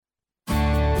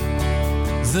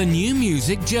The New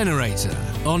Music Generator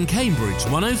on Cambridge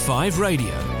 105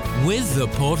 Radio with the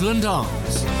Portland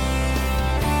Arms.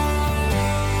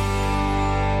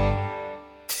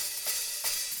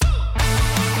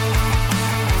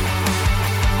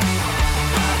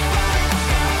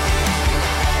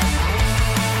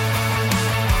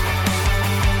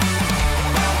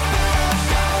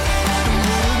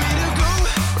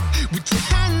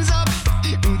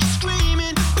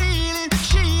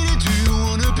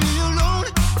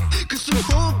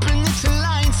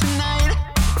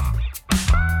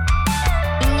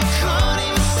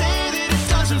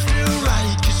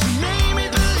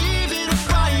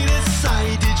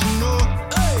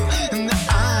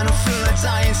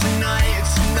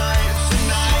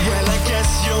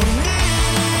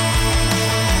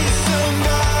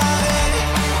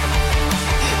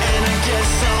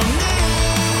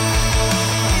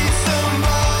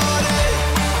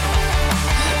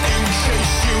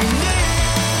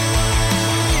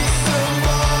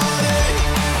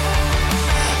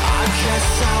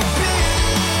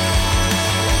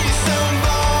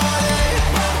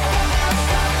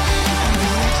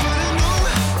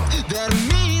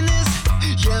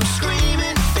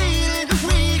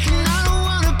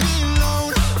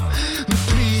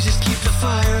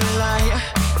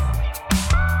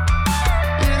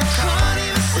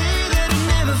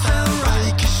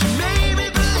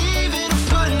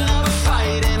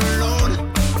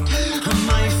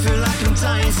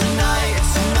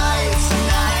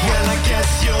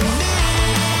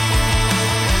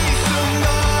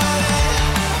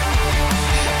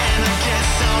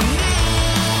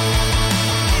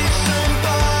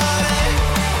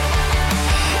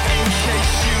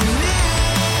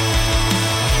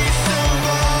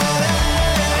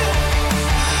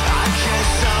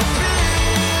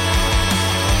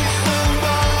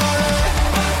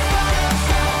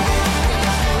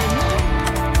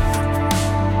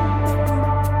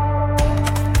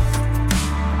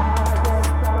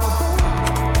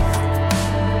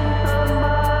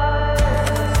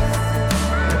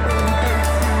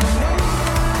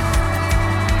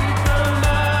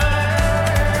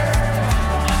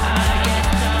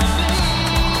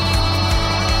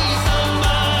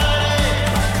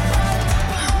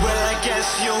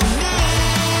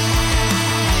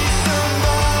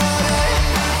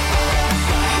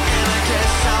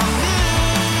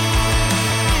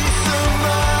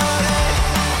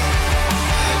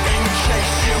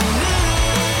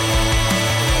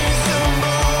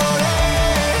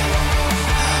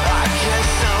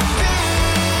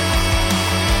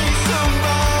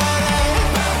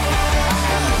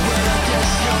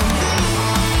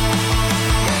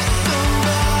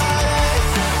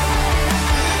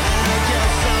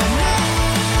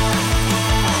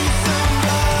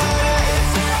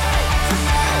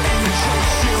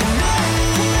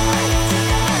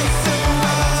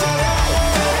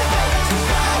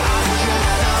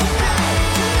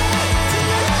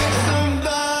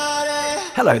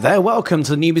 Hello there, welcome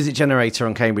to the New Music Generator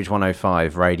on Cambridge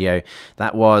 105 Radio.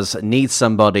 That was Need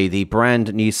Somebody, the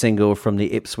brand new single from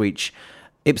the Ipswich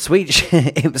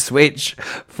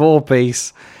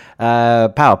four-piece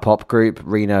power pop group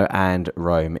Reno and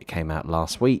Rome. It came out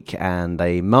last week and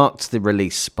they marked the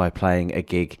release by playing a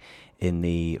gig in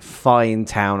the fine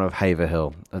town of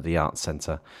Haverhill at the Arts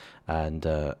Centre, and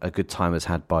a good time was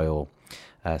had by all.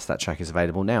 So that track is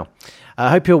available now.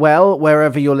 I hope you're well,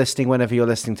 wherever you're listening, whenever you're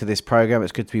listening to this programme.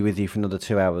 It's good to be with you for another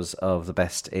 2 hours of the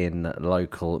best in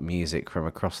local music from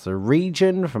across the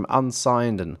region, from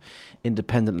unsigned and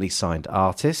independently signed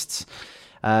artists.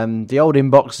 The old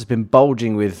inbox has been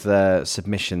bulging with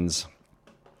submissions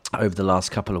over the last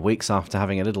couple of weeks after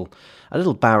having a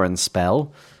little barren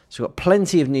spell. So we've got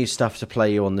plenty of new stuff to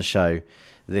play you on the show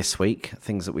this week,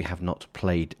 things that we have not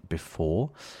played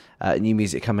before. New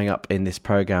music coming up in this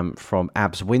programme from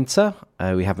Abs Winter,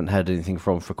 we haven't heard anything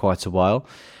from for quite a while.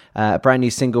 A brand new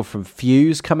single from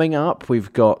Fuse coming up.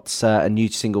 We've got a new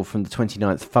single from the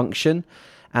 29th Function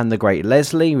and The Great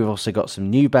Leslie. We've also got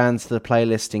some new bands to the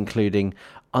playlist, including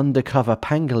Undercover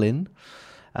Pangolin.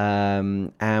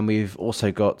 And we've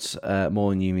also got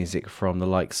more new music from the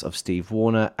likes of Steve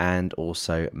Warner and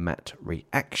also Matt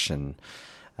Reaction.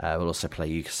 We'll also play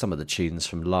you some of the tunes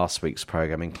from last week's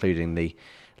programme, including the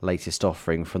latest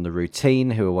offering from The Routine,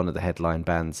 who are one of the headline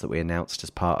bands that we announced as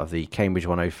part of the Cambridge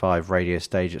 105 radio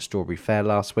stage at Strawberry Fair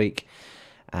last week,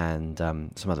 and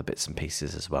some other bits and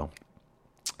pieces as well.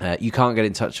 You can't get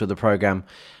in touch with the programme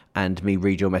and me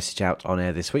read your message out on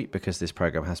air this week because this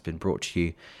programme has been brought to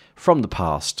you from the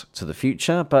past to the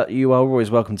future, but you are always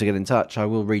welcome to get in touch. I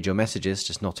will read your messages,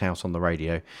 just not out on the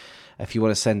radio. If you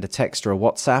want to send a text or a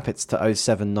WhatsApp, it's to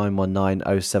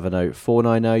 07919 070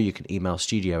 490. You can email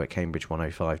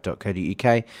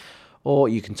studio@cambridge105.co.uk, or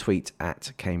you can tweet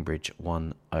at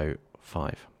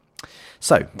Cambridge105.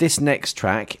 So, this next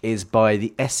track is by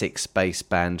the Essex-based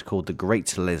band called the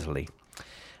Great Leslie.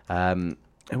 And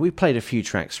we played a few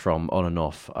tracks from on and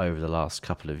off over the last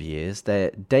couple of years.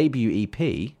 Their debut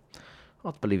EP,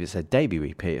 I believe it's their debut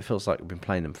EP, it feels like we've been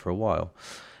playing them for a while,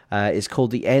 is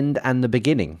called The End and the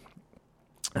Beginning.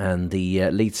 And the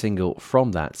lead single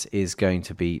from that is going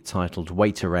to be titled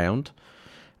Wait Around.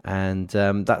 And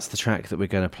that's the track that we're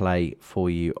going to play for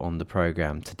you on the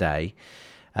programme today.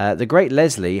 The Great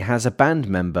Leslie has a band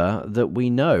member that we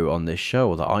know on this show,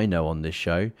 or that I know on this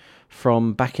show,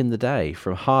 from back in the day,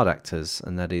 from Hard Actors,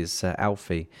 and that is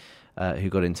Alfie, who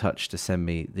got in touch to send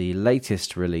me the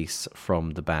latest release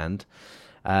from the band.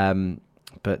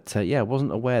 But I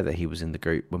wasn't aware that he was in the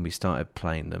group when we started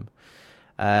playing them.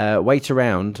 Wait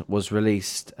Around was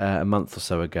released a month or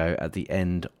so ago at the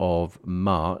end of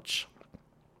March.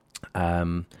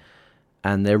 And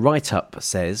their write-up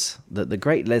says that the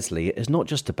Great Leslie is not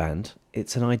just a band,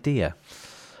 it's an idea.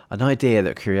 An idea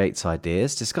that creates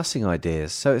ideas, discussing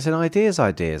ideas. So it's an ideas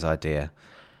idea.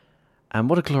 And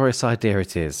what a glorious idea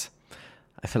it is.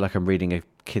 I feel like I'm reading a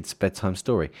kid's bedtime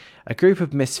story. A group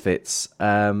of misfits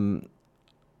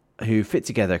who fit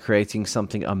together, creating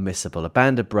something unmissable. A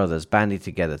band of brothers banding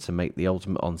together to make the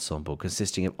ultimate ensemble,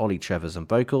 consisting of Ollie Trevors on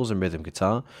vocals and rhythm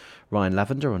guitar, Ryan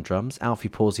Lavender on drums, Alfie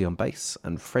Pawsey on bass,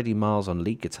 and Freddie Miles on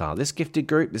lead guitar. This gifted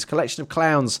group, this collection of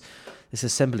clowns, this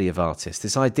assembly of artists,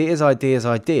 this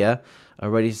idea are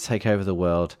ready to take over the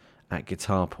world at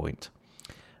Guitar Point.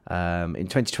 In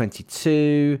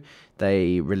 2022,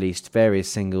 they released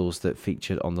various singles that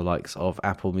featured on the likes of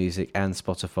Apple Music and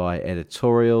Spotify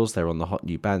editorials. They're on the Hot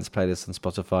New Bands playlist on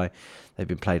Spotify. They've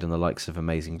been played on the likes of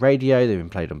Amazing Radio. They've been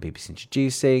played on BBC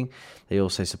Introducing. They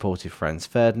also supported Franz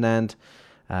Ferdinand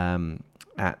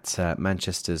at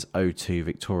Manchester's O2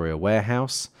 Victoria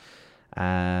Warehouse.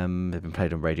 They've been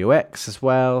played on Radio X as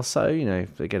well. So,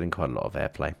 they're getting quite a lot of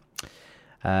airplay.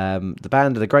 The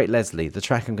band of the Great Leslie, the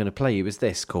track I'm going to play you is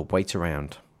this, called Wait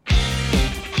Around.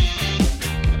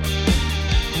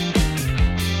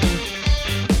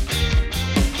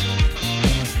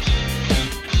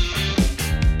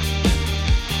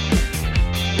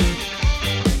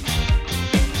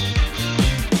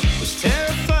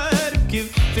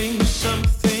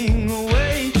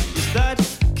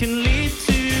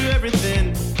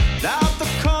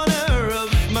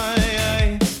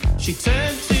 She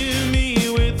turned to me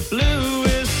with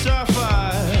bluest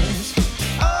sapphires.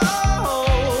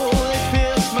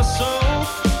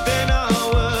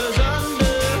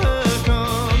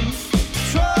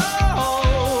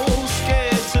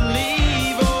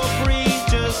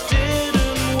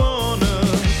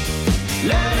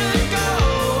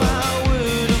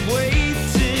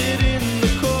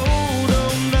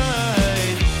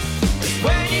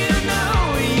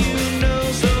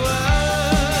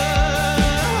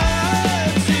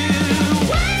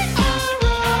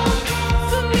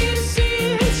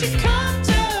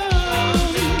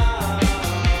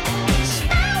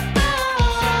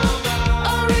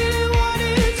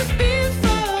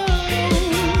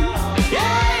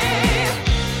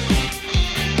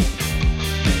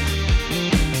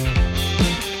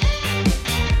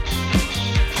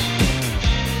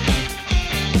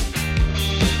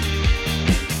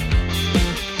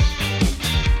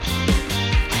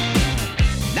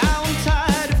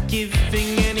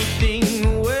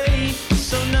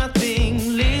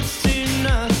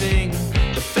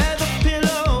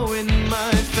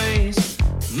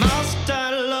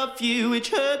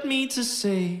 to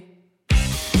say.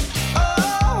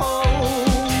 Oh,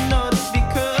 not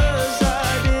because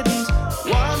I didn't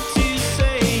want to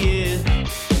say it,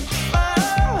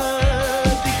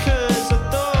 but because I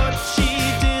thought she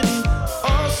didn't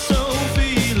also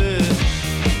feel it.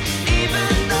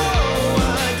 Even though I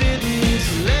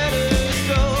didn't let her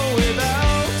go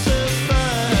without a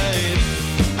fight,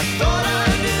 I thought I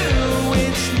knew,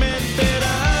 which meant that I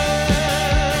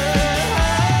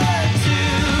had to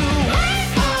wait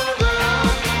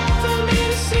around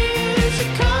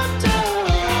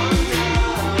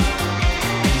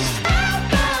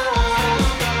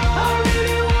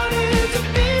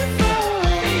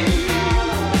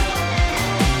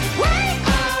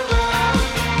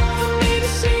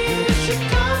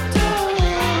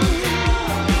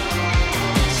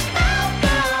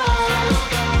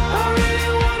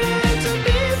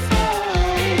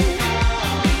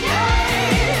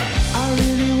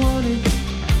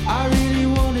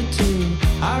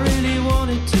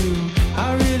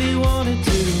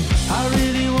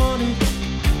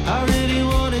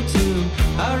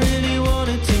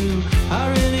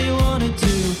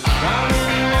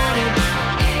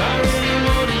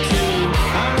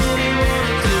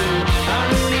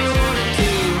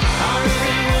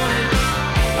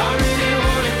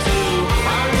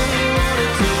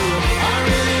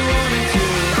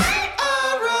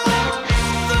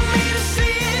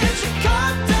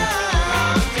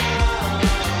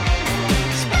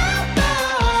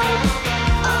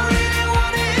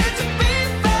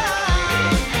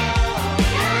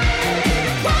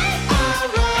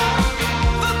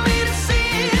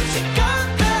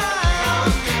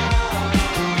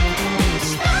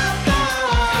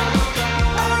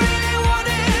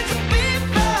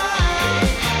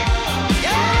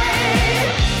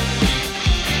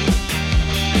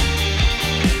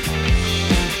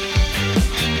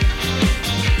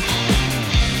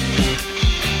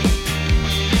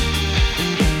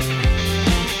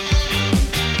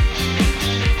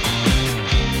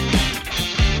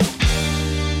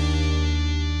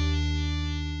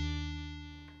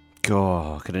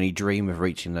God, I could only dream of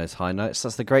reaching those high notes.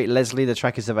 That's the great Leslie. The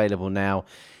track is available now.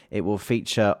 It will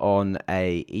feature on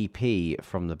a EP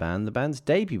from the band's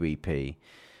debut EP,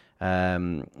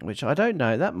 which I don't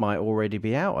know. That might already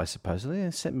be out, I suppose. They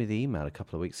sent me the email a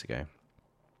couple of weeks ago,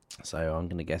 so I'm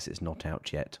going to guess it's not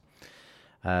out yet.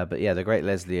 But yeah, the great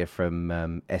Leslie are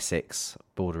from Essex,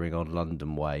 bordering on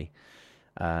London Way.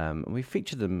 We've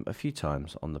featured them a few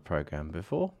times on the programme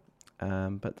before,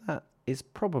 but that is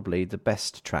probably the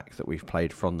best track that we've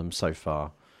played from them so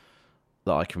far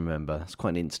that I can remember. It's quite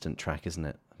an instant track, isn't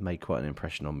it? Made quite an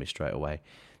impression on me straight away.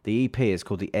 The EP is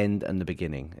called The End and the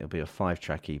Beginning. It'll be a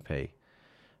 5-track EP.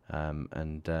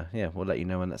 Yeah, we'll let you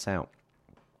know when that's out.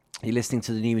 You're listening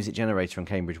to the New Music Generator on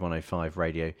Cambridge 105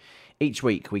 Radio. Each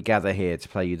week we gather here to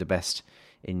play you the best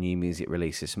in new music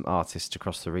releases from artists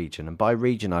across the region. And by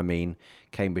region I mean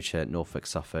Cambridgeshire, Norfolk,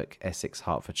 Suffolk, Essex,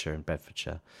 Hertfordshire and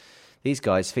Bedfordshire. These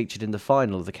guys featured in the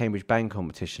final of the Cambridge Band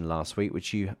Competition last week,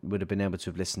 which you would have been able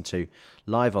to have listened to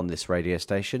live on this radio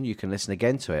station. You can listen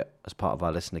again to it as part of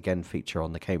our Listen Again feature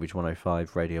on the Cambridge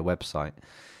 105 Radio website.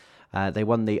 They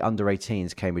won the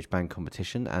Under-18s Cambridge Band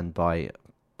Competition, and by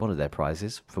one of their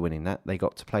prizes for winning that, they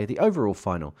got to play the overall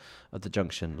final of the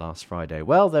Junction last Friday.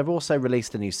 Well, they've also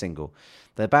released a new single.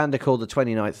 Their band are called the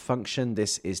 29th Function.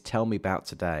 This is Tell Me About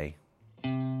Today.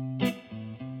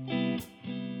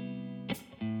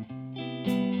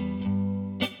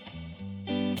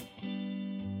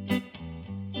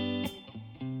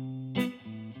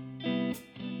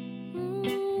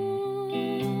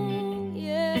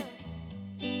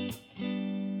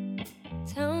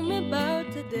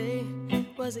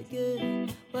 Was it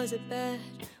good? Was it bad?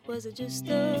 Was it just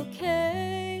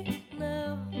okay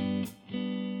now?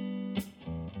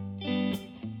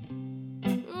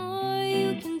 Oh,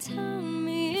 you can tell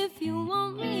me if you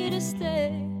want me to stay,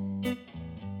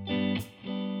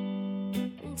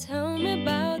 and tell me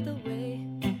about the way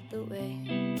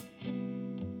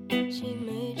she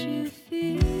made you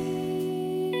feel.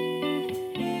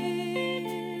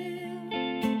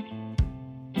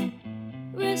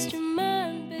 Rest your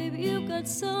mind, baby, you got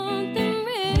something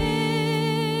real.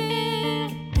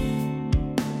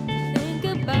 Think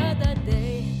about that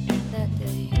day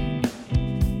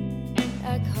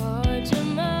I called your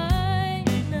mind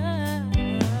now,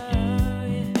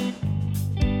 yeah.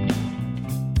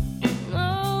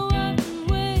 Oh, I've been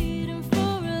waiting for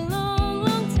a long,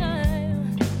 long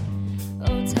time.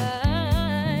 Oh,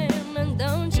 time, and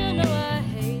don't you know I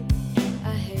hate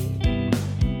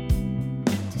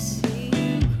to see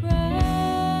you cry.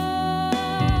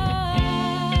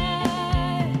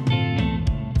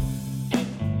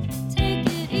 Take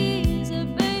it easy,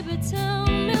 baby, tell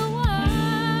me why.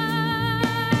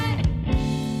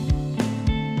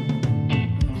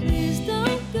 Please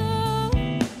don't go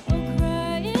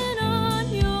crying on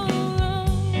your own,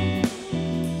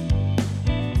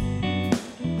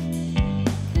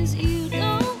 'cause you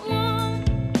don't want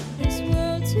this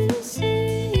world to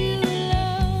see you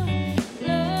alone.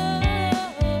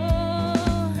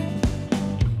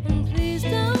 And please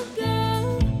don't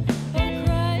go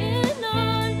crying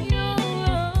on your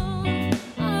own.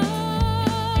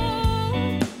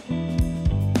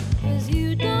 'Cause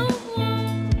you don't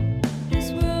want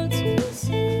this world to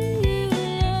see you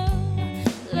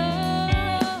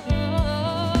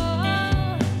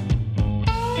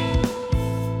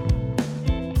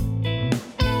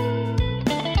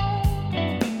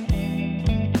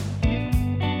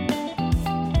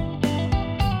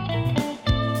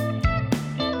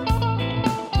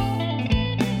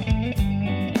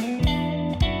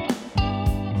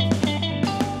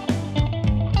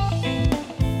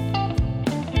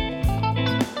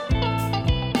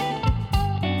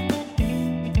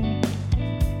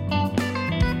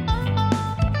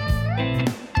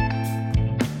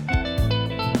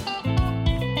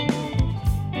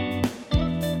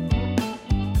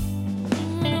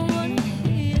I don't wanna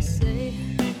hear you say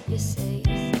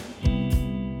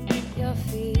you're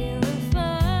feeling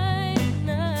fine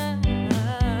now,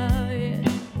 yeah.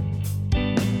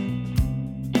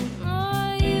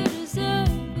 Oh, you deserve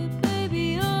it, baby,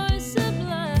 you're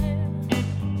sublime.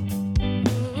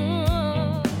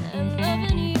 And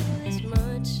loving you this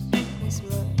much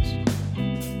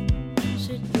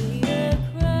should be a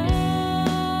crime.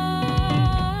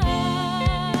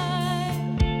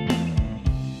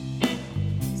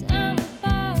 'Cause I'm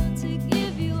about to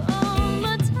give you all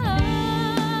my time.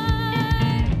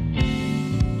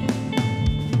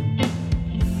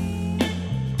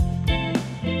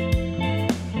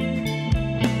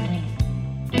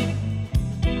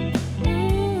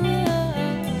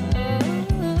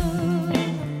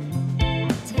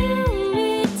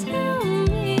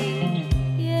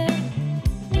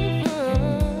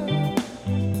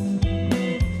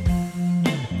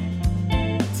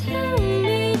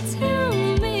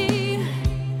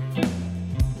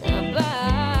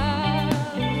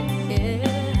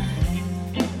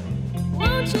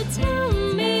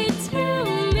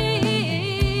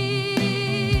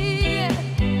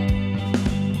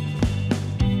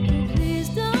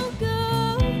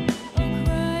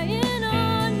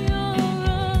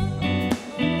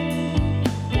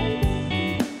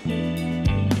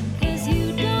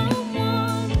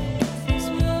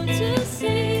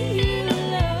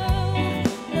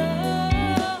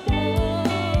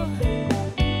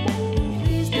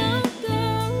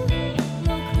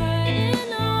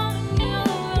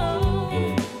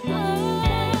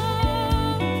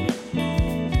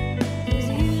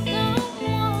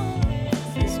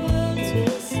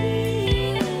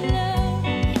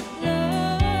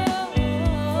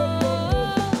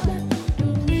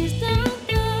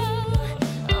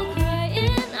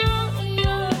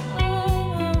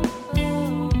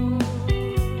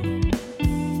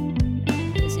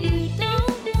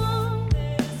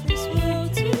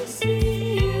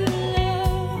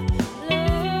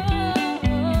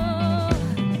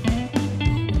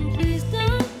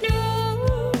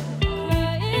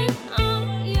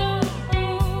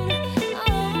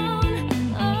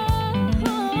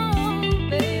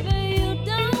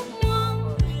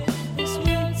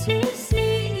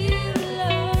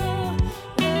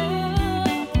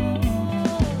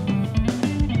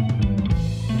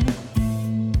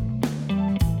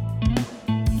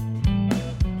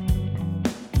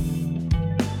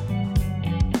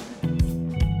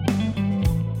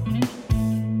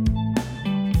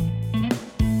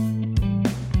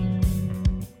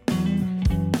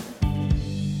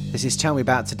 This is Tell Me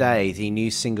About Today, the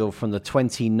new single from the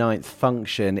 29th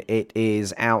Function. It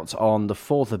is out on the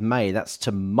 4th of May, that's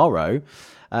tomorrow.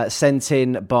 Sent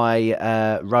in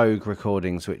by Rogue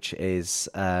Recordings, which is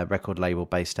a record label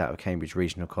based out of Cambridge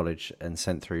Regional College, and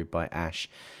sent through by Ash.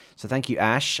 So thank you,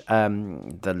 Ash,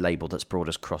 the label that's brought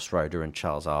us Crossroader and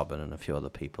Charles Arbon and a few other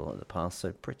people in the past.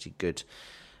 So pretty good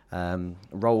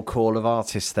roll call of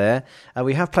artists there.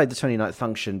 We have played the 29th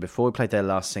Function before. We played their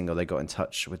last single. They got in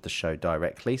touch with the show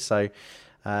directly. So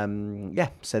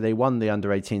so they won the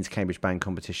under-18s Cambridge Band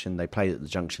competition. They played at the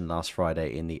Junction last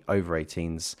Friday in the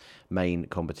over-18s main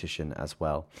competition as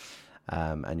well.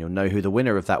 And you'll know who the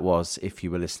winner of that was if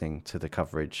you were listening to the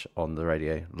coverage on the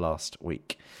radio last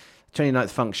week.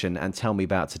 29th Function and Tell Me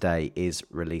About Today is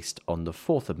released on the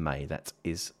 4th of May. That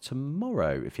is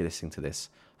tomorrow if you're listening to this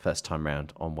first time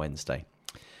round on Wednesday.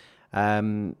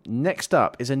 Next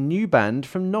up is a new band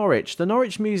from Norwich. The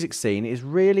Norwich music scene is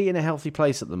really in a healthy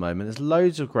place at the moment. There's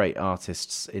loads of great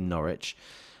artists in Norwich.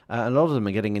 A lot of them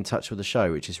are getting in touch with the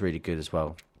show, which is really good as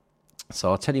well.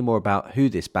 So I'll tell you more about who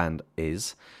this band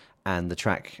is and the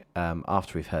track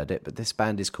after we've heard it. But this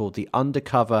band is called the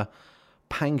Undercover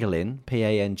Pangolin,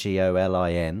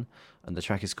 Pangolin, and the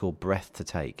track is called Breath to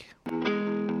Take.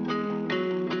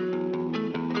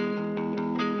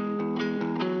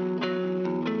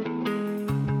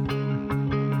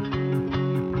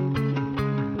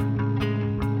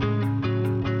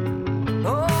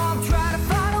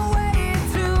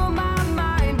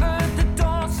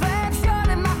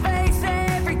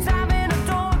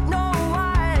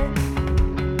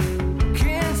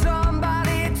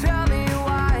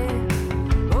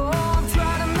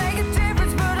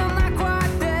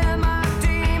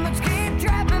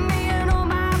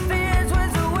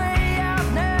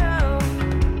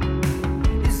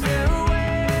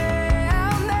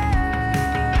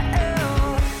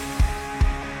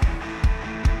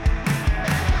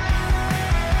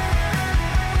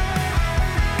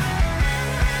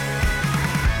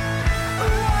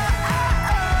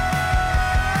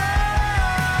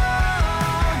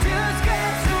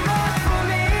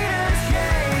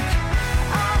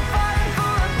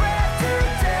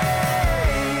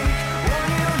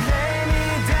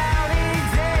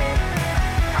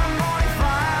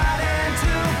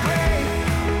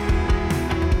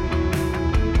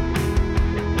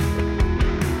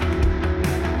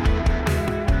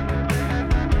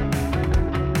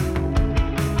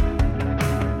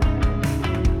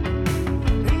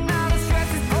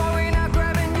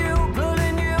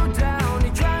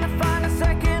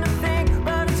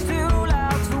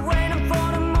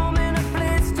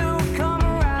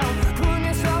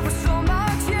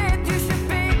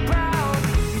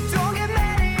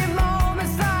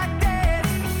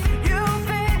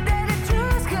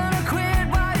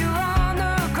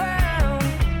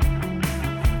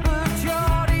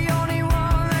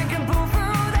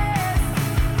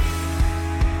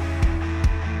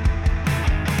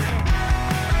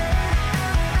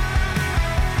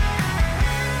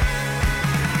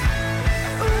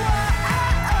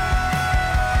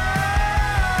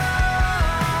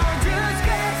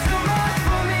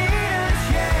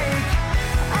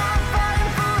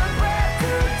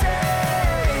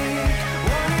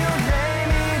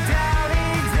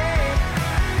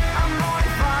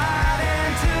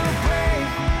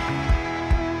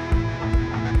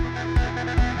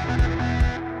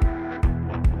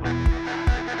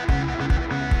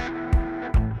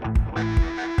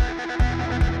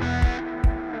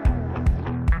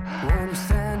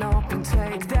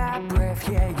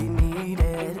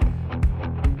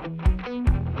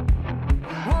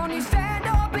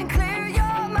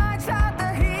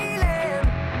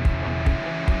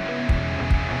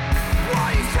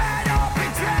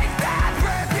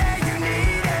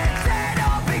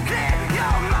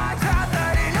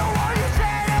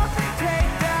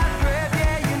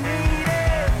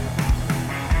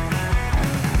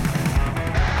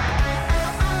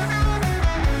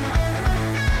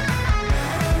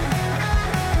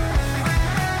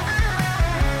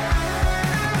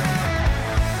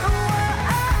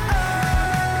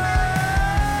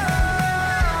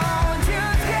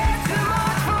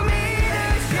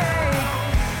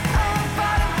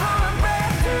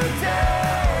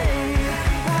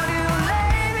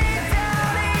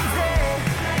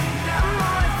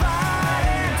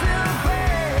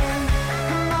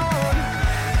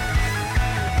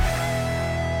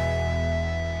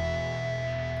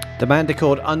 The band are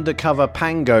called Undercover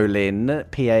Pangolin,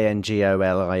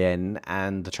 Pangolin,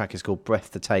 and the track is called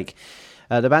Breath to Take.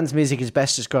 The band's music is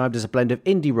best described as a blend of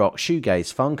indie rock,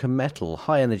 shoegaze, funk and metal.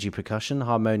 High-energy percussion,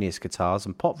 harmonious guitars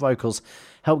and pop vocals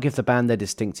help give the band their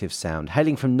distinctive sound.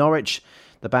 Hailing from Norwich,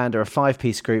 The band are a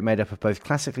 5-piece group made up of both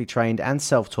classically trained and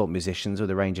self-taught musicians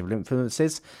with a range of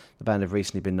influences. The band have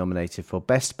recently been nominated for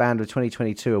Best Band of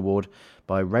 2022 award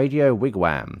by Radio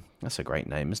Wigwam. That's a great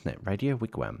name, isn't it? Radio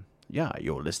Wigwam. Yeah,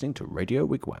 you're listening to Radio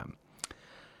Wigwam.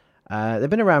 They've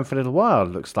been around for a little while.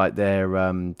 Looks like their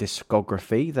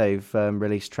discography. They've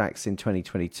released tracks in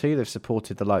 2022. They've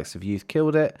supported the likes of Youth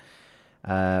Killed It,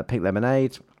 Pink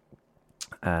Lemonade,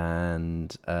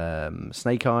 and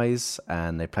Snake Eyes,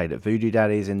 and they played at Voodoo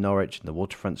Daddies in Norwich and the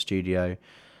Waterfront Studio,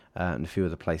 and a few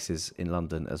other places in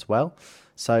London as well.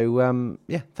 So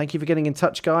thank you for getting in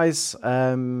touch, guys.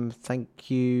 Thank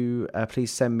you.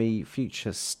 Please send me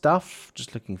future stuff.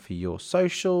 Just looking for your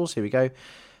socials. Here we go.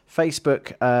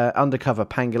 Facebook undercover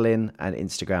pangolin, and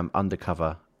Instagram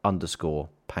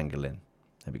undercover_pangolin.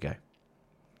 There we go.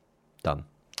 Done.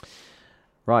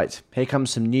 Right, here comes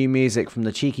some new music from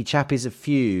the cheeky chappies of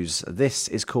Fuse. This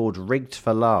is called Rigged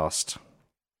for Last.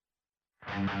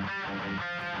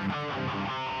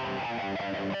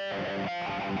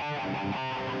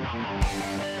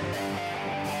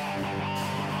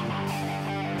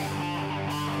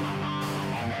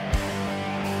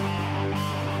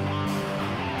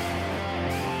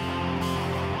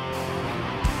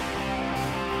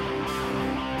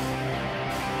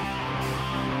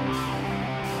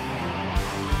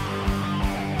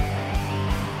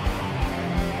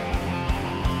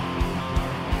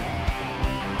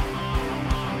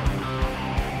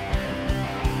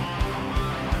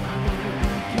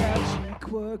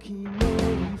 Quirky,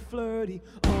 nerdy, flirty,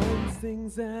 all these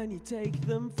things, and you take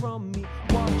them from me.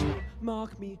 Watch me,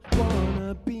 mark me,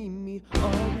 wanna be me.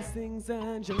 All these things,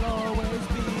 and you'll always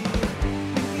be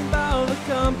thinking about the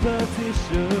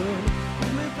competition. We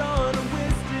lived on and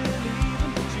we're still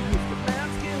even, but you've got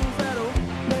math skills that'll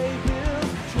pay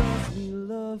bills. Trust me,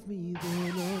 love me,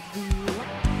 they're not real.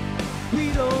 We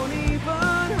don't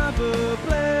even have a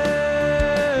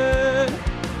plan.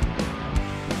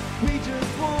 We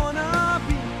just wanna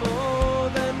be more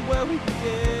than where we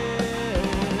begin.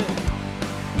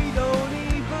 We don't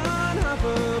even have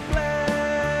a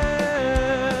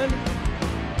plan.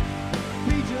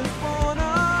 We just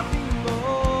wanna be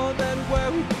more than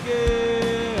where we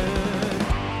begin.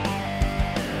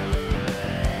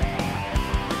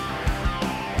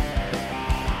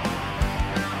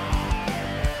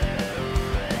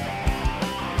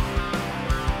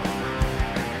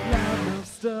 Loud mouth,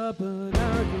 stubborn,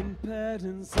 arrogant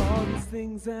pedants, all these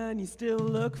things, and you still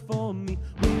look for me.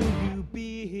 Will you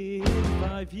be here in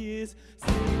 5 years,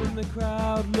 still in the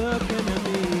crowd looking at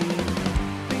me?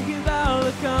 Thinking about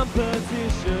the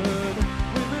competition.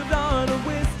 We moved on and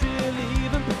we're still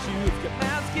even, but you've got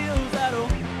math skills that'll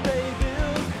pay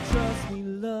bills. Trust me,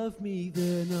 love me,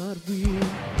 they're not real.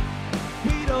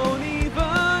 We don't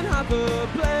even have a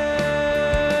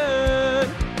plan.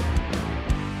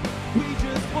 We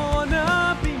just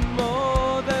wanna be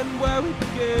more than where we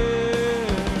begin.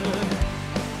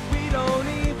 We don't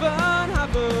even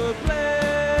have a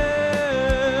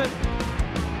plan.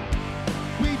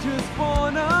 We just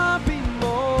wanna be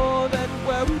more than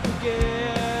where we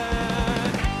began.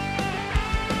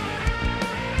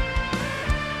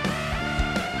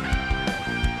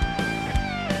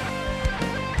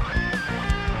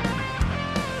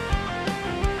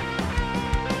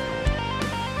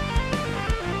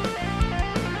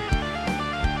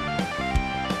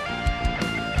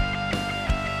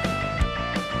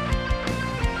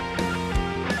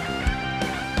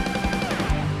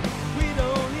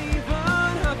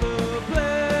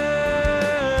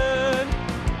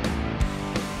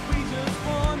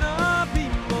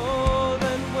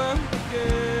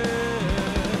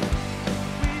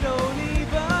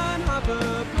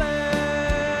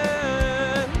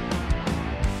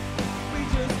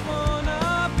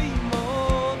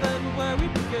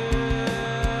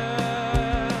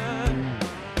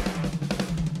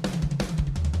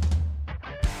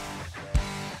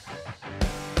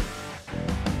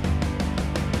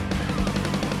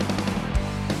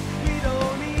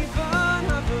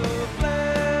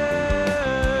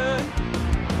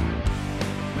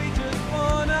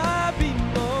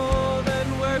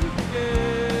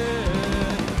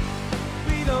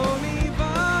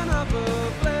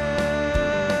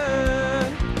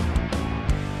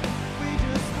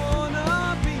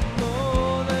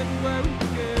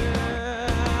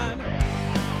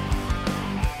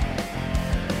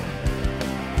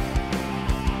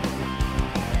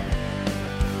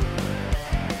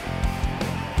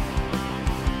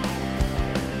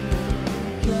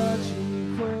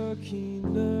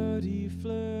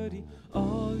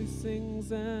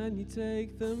 things and you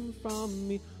take them from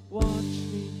me. Watch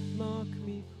me, mock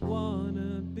me,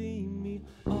 wanna be me.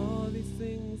 All these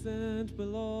things and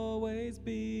will always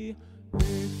be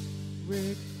rigged,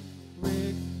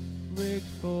 rigged, rigged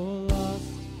for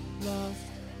lost, lost,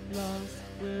 lost.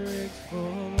 We're rigged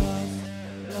for lost,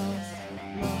 lost,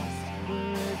 lost.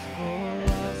 We're rigged for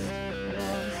lost,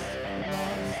 lost,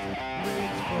 lost.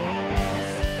 Rigged for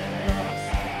lost, lost,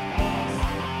 lost.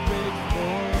 Rigged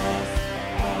for lost,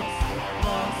 lost,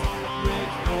 lost.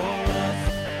 Rigged for lost,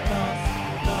 lost,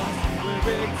 lost. We're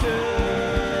rigged to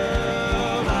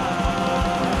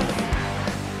last.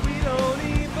 We don't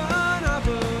even have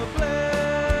a plan.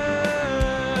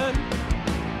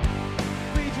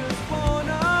 We just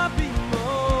wanna be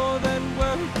more than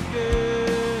what we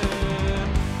get.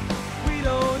 We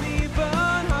don't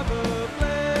even have a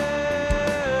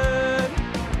plan.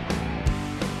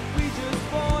 We just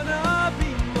wanna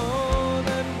be more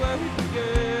than what we get.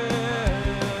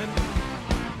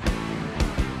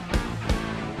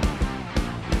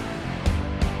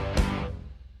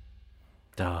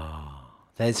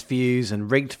 There's Fuse and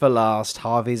Rigged for Last,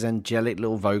 Harvey's angelic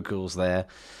little vocals there.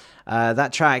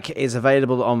 That track is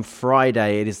available on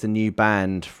Friday. It is the new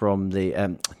band from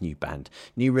the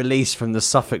new release from the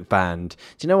Suffolk band.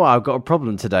 Do you know what? I've got a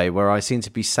problem today where I seem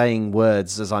to be saying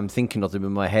words as I'm thinking of them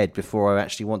in my head before I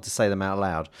actually want to say them out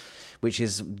loud, which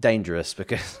is dangerous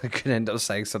because I could end up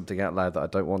saying something out loud that I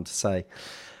don't want to say.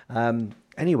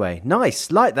 Anyway, nice,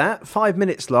 like that. 5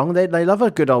 minutes long. They love a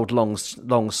good old long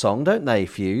song, don't they,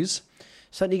 Fuse?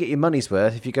 Certainly get your money's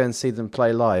worth if you go and see them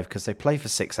play live because they play for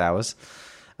 6 hours.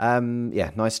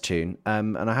 Yeah, nice tune.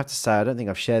 And I have to say, I don't think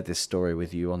I've shared this story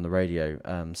with you on the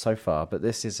radio so far, but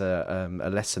this is a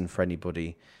lesson for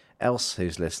anybody else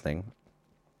who's listening.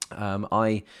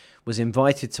 I was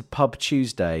invited to Pub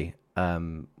Tuesday.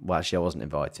 Well, actually, I wasn't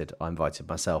invited. I invited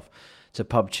myself to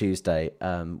Pub Tuesday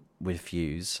with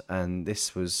Fuse. And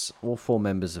this was all 4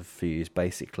 members of Fuse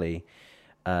basically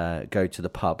go to the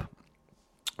pub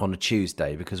on a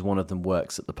Tuesday because one of them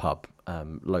works at the pub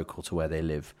local to where they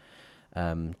live.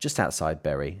 Just outside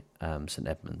Bury, St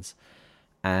Edmunds.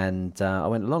 And I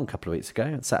went along a couple of weeks ago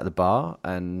and sat at the bar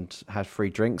and had free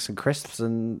drinks and crisps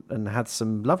and had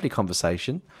some lovely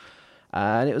conversation.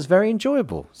 And it was very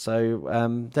enjoyable.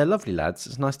 So they're lovely lads.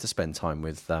 It's nice to spend time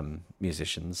with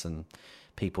musicians and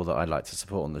people that I like to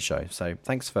support on the show. So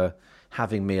thanks for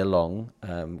having me along,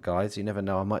 guys. You never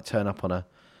know, I might turn up on a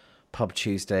Pub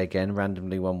Tuesday again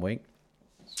randomly one week.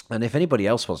 And if anybody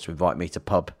else wants to invite me to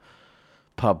pub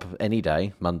any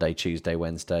day, Monday, Tuesday,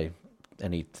 Wednesday,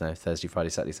 Thursday, Friday,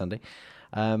 Saturday, Sunday,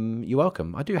 you're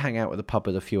welcome. I do hang out with the pub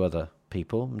with a few other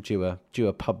people. I'm due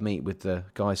a pub meet with the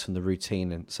guys from the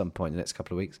Routine at some point in the next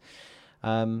couple of weeks.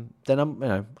 Then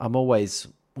I'm always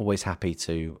happy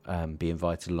to be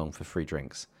invited along for free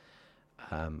drinks,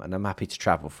 and I'm happy to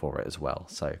travel for it as well.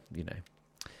 So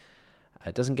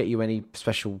it doesn't get you any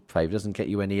special favour, doesn't get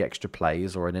you any extra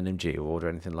plays or an NMG award or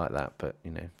anything like that. But,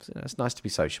 it's nice to be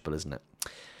sociable, isn't it?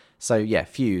 So, yeah,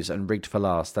 Fuse and Rigged for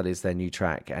Last, that is their new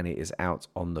track, and it is out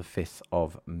on the 5th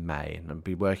of May. And I'll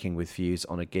be working with Fuse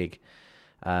on a gig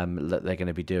that they're going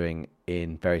to be doing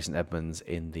in Bury St Edmunds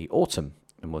in the autumn.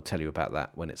 And we'll tell you about that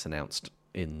when it's announced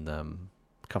in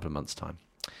a couple of months' time.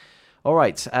 All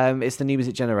right, it's the New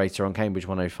Music Generator on Cambridge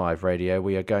 105 Radio.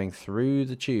 We are going through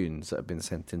the tunes that have been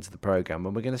sent into the programme,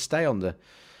 and we're going to stay on the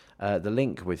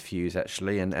link with Fuse,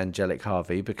 actually, and Angelic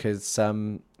Harvey, because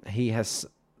he has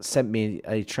sent me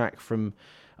a track from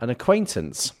an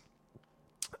acquaintance.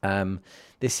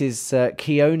 This is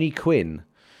Keone Quinn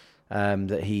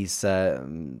that he's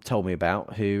told me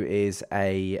about, who is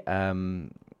a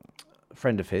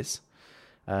friend of his.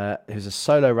 Who's a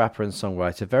solo rapper and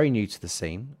songwriter, very new to the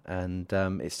scene, and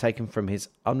it's taken from his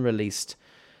unreleased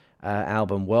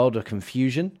album World of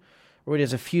Confusion. Already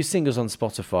has a few singles on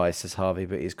Spotify, says Harvey,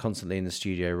 but he's constantly in the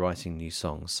studio writing new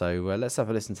songs. So let's have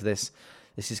a listen to this.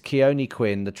 This is Keone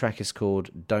Quinn. The track is called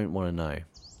Don't Wanna Know.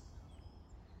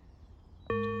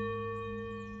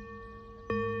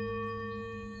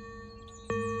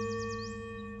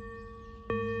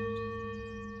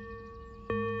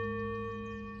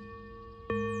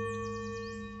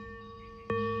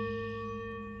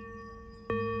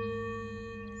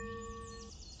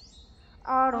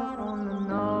 I don't wanna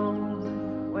know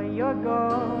where you're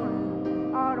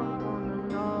going. I don't wanna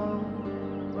know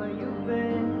where you've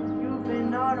been.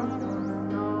 I don't wanna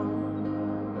know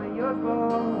where you're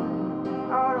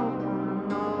going. I don't wanna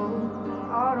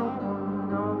know. I don't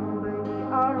wanna know, baby.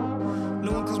 I don't wanna know.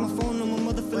 No one calls my phone, no, my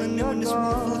mother feeling new in this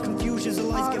world full of confusions. The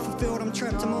lies get fulfilled, I'm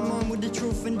trapped in my mind with the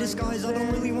truth in disguise. I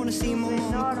don't really wanna see my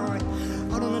mama cry.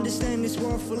 I don't understand this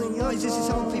world full of lies. This is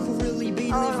how people really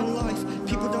be living life.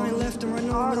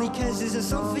 one really cares. Is there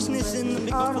selfishness in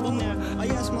them? I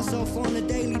ask myself on a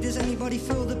daily, does anybody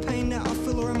feel the pain that I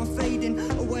feel, or am I fading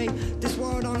away? This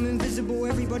world I'm invisible,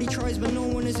 everybody tries but no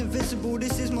one is invisible.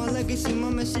 This is my legacy, my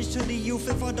message to the youth.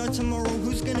 If I die tomorrow,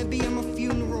 who's gonna be at my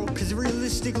funeral? Cause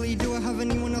realistically, do I have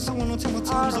anyone else I wanna tell my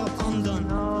time's up? I'm done.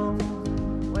 Know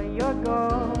where you're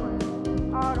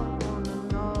going. I don't wanna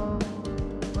know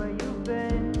where you've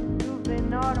been.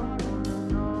 I don't wanna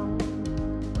know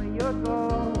where you're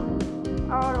going.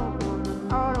 I don't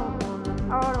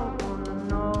wanna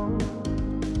know.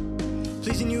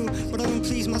 Pleasing you, but I don't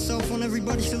please myself. Want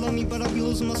everybody to love me, but I'll be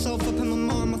losing myself up in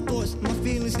my mind, my thoughts, my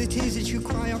feelings, the tears that you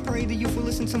cry. I pray that you will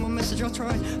listen to my message. I'll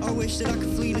try. I wish that I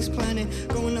could flee this planet,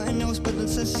 going nothing else but the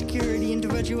sense of security.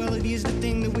 Individuality is the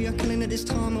thing that we are killing at this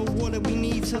time of war that we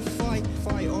need to fight.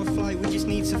 Fight or flight, we just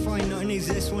need to fight. Nothing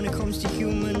exists when it comes to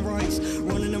human rights.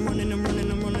 Running and running and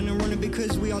running and running and running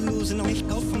because we are losing our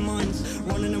health and minds.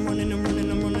 Running and running and running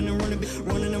and running and running,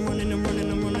 running and running and running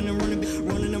and running and running,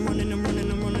 running and running and running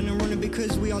and running and running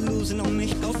because we are losing our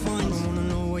health minds. I don't wanna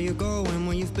know where you're going,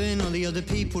 where you've been. All the other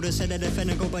people that said that they're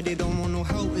finna go, but they don't want no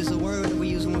help. Is a word that we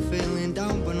use when we're feeling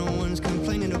down, but no one's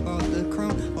complaining about the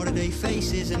crown or their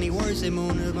faces. Any words they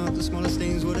moaning about the smallest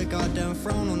things with a goddamn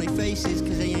frown on their faces,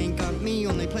 cause they ain't got me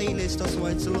on their playlist. That's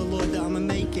why it's a little Lord that I'ma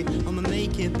make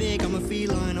it big, I'm a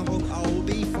feline, I hope I will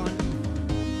be fine.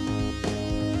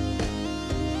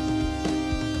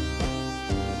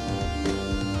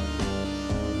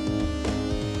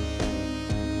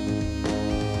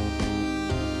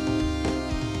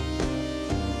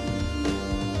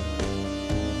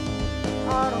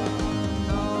 I don't wanna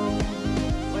know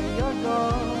where you're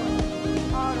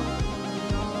going. I don't wanna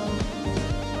know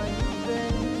where you've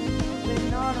been.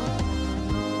 I don't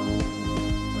wanna know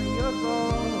where you're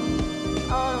going.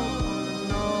 I don't wanna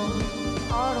know.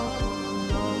 I don't wanna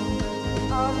know.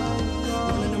 I don't know.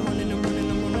 Running and running and running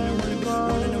and running and running,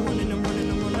 running and running and running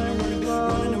and running and running,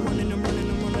 running and running and running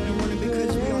and running and running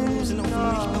because we are losing our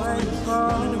minds.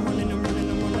 Running and running and running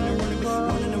and running and running,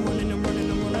 running and running and running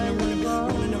and running and running,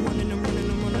 running and running and running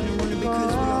and running and running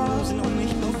because we are losing our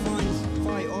minds.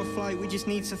 Fight or flight, we just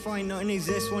need to fight. Nothing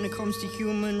exists when it comes to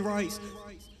human rights.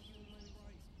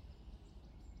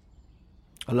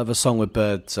 I love a song with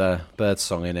bird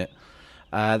song in it.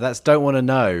 That's Don't Want to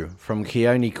Know from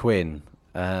Keone Quinn.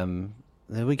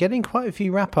 We're getting quite a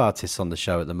few rap artists on the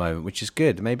show at the moment, which is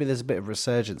good. Maybe there's a bit of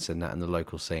resurgence in that in the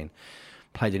local scene.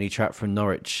 Played a new track from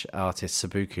Norwich artist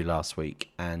Sabuku last week,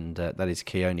 and that is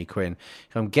Keone Quinn.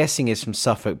 I'm guessing is from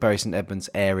Suffolk, Bury St Edmunds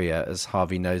area, as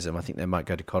Harvey knows him. I think they might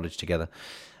go to college together.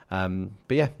 But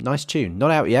yeah, nice tune.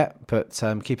 Not out yet, but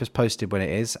keep us posted when it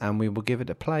is, and we will give it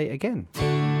a play again.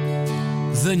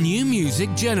 The New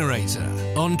Music Generator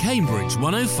on Cambridge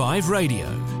 105 Radio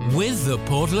with the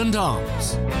Portland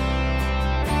Arms.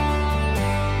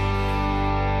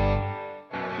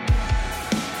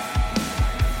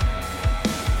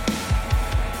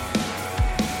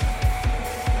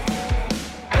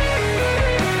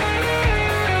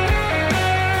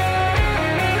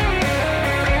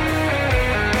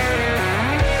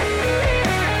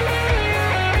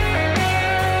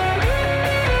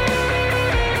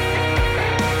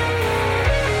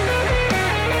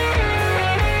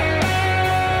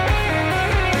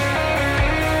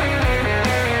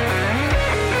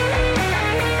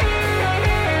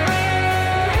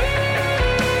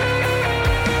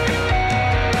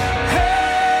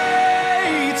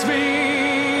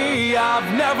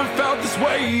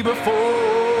 way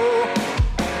before.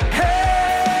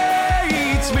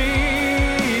 Hates me,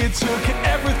 it took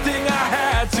everything I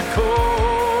had to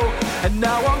call, and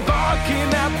now I'm barking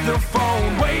at the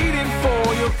phone, waiting for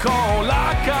your call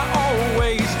like I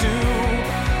always do.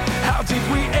 How did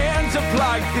we end up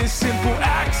like this? Simple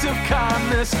acts of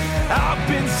kindness, I've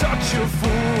been such a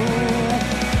fool.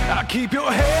 I keep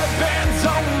your headbands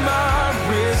on my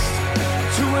wrist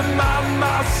to remind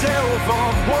myself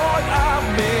of what I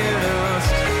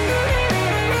missed.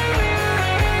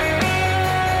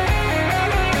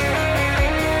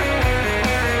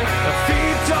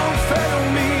 Feet don't fail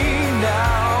me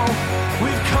now.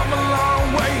 We've come a long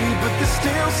way, but there's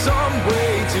still some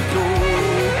way to go.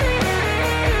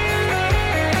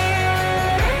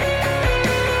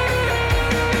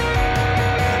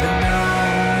 And now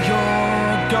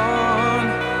you're gone.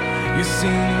 You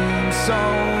seem so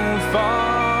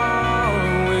far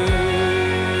away.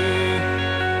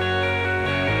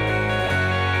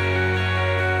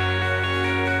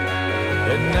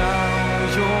 And now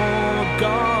you're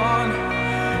gone.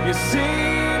 You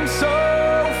seem so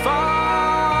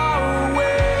far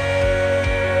away.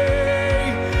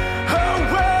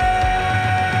 Away.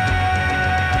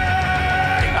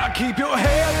 I keep your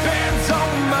headbands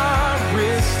on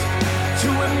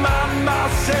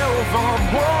myself on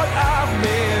what I've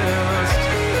missed.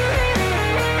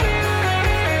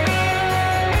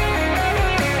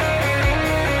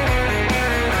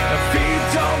 Feet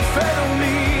don't fail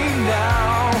me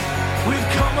now. We've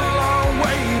come a long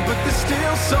way, but there's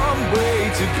still some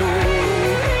way to go.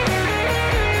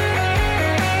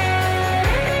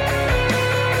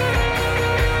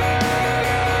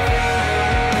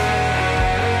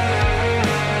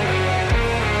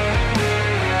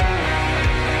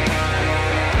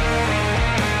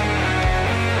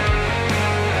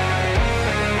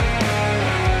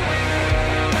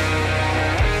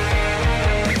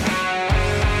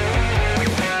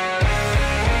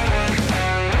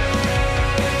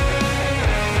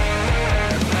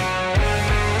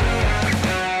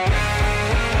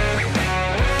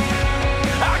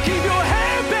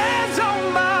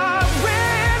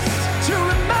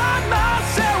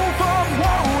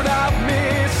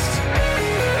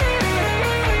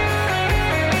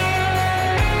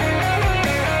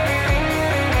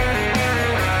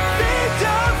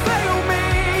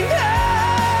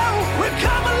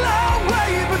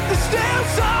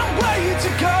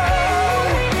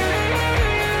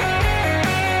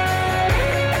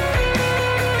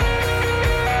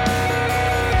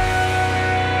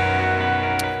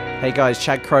 Hey guys,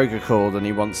 Chad Kroger called and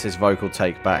he wants his vocal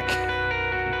take back.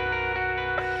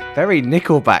 Very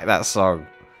Nickelback, that song.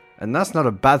 And that's not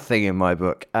a bad thing in my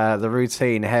book. The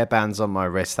Routine, Hairbands on My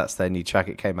Wrist, that's their new track.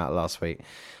 It came out last week.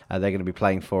 They're going to be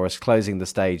playing for us, closing the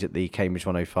stage at the Cambridge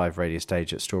 105 radio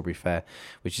stage at Strawberry Fair,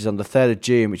 which is on the 3rd of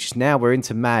June, which is now, we're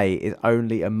into May, is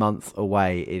only a month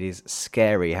away. It is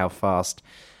scary how fast...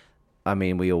 I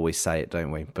mean, we always say it, don't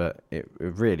we? But it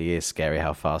really is scary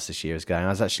how fast this year is going. I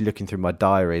was actually looking through my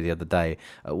diary the other day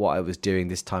at what I was doing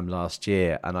this time last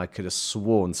year, and I could have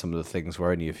sworn some of the things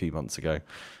were only a few months ago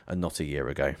and not a year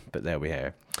ago. But there we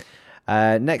are.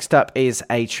 Next up is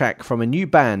a track from a new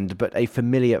band, but a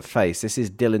familiar face. This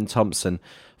is Dylan Thompson,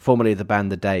 formerly of the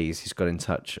band The Days. He's got in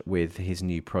touch with his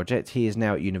new project. He is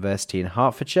now at university in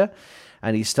Hertfordshire,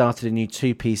 and he started a new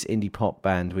two-piece indie pop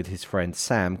band with his friend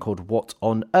Sam called What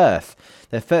on Earth.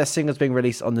 Their first single is being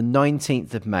released on the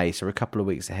 19th of May, so we're a couple of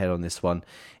weeks ahead on this one.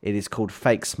 It is called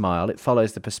Fake Smile. It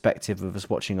follows the perspective of us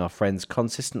watching our friends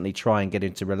consistently try and get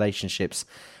into relationships,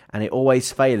 and it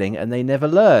always failing, and they never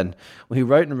learn. We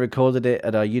wrote and recorded it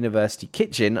at our university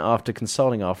kitchen after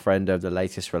consoling our friend over the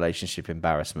latest relationship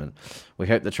embarrassment. We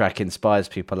hope the track inspires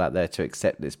people out there to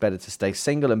accept that it's better to stay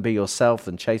single and be yourself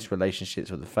than chase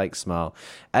relationships with a fake smile.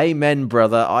 Amen,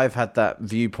 brother. I've had that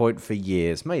viewpoint for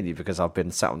years, mainly because I've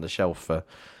been sat on the shelf for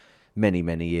many,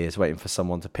 many years waiting for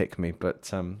someone to pick me. But,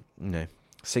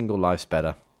 single life's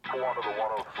better.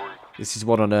 This is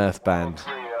What on Earth Band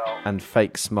and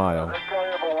Fake Smile.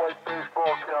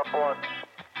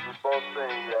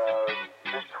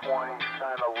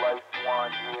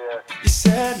 You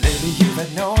said lately you've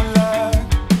had no luck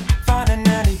finding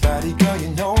anybody, girl, you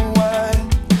know what?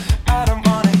 I don't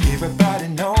wanna hear about it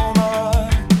no more.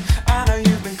 I know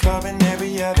you've been clubbing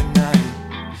every other night.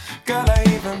 Girl, I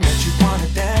even met you on a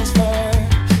dance floor.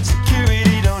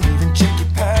 Security don't even check your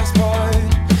passport.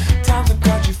 Times have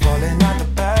got you falling out the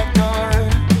back door,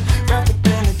 wrapped up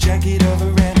in the jacket of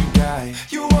a random guy.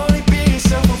 You only be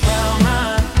yourself around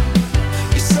mine.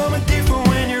 You're somewhat different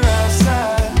when you're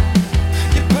outside.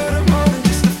 You put 'em more than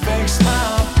just a fake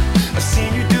smile.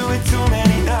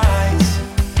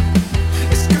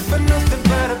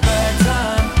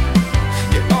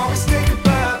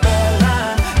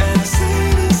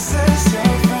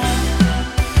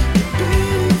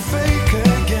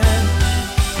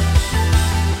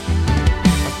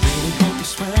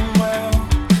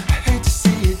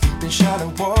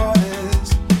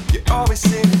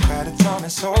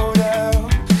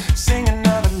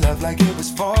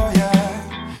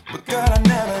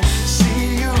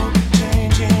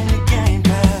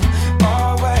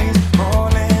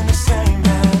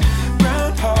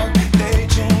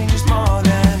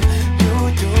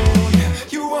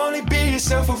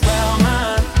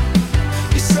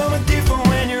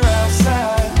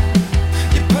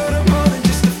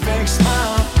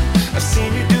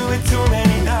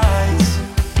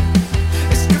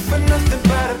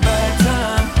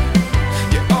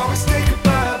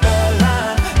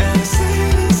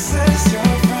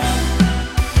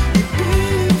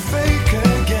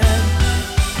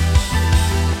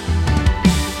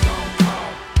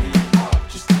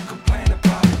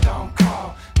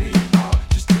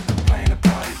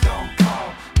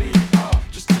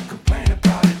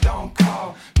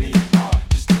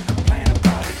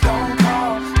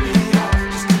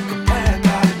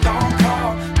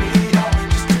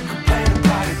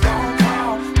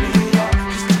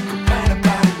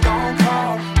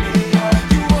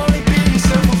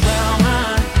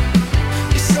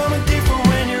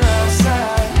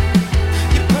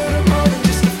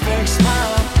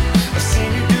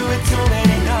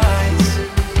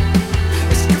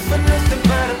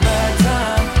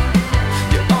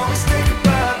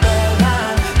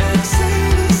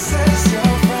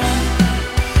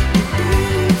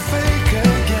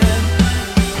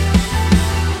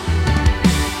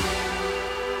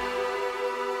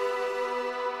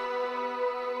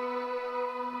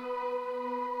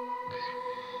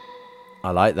 I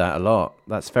like that a lot.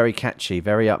 That's very catchy,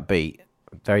 very upbeat,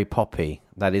 very poppy.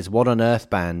 That is What on Earth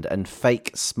Band and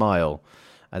Fake Smile.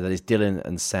 That is Dylan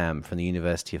and Sam from the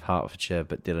University of Hertfordshire,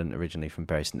 but Dylan originally from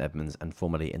Bury St Edmunds and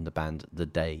formerly in the band The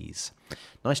Days.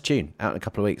 Nice tune. Out in a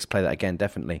couple of weeks. Play that again,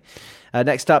 definitely.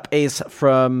 Next up is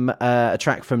from a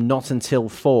track from Not Until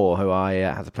 4, who I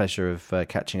had the pleasure of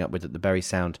catching up with at the Bury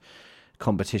Sound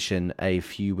competition a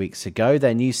few weeks ago.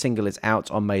 Their new single is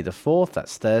out on May the 4th.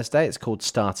 That's Thursday. It's called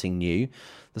Starting New.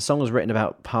 The song was written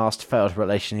about past failed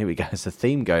relationships. Here we go. There's a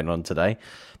theme going on today.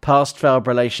 Past failed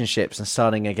relationships and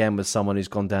starting again with someone who's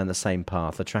gone down the same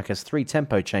path. The track has 3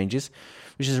 tempo changes,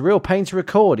 which is a real pain to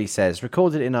record, he says.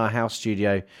 Recorded in our house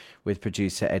studio with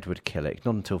producer Edward Killick.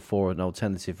 Not Until 4, an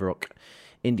alternative rock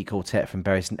indie quartet from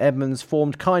Bury St Edmunds,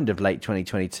 formed kind of late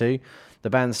 2022. The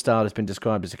band's style has been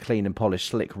described as a clean and polished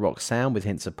slick rock sound with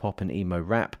hints of pop and emo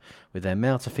rap, with their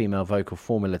male-to-female vocal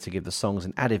formula to give the songs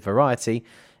an added variety,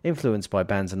 influenced by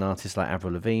bands and artists like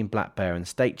Avril Lavigne, Black Bear and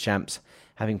State Champs,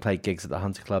 having played gigs at the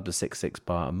Hunter Club, the 66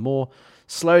 Bar and more,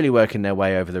 slowly working their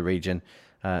way over the region,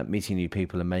 meeting new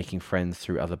people and making friends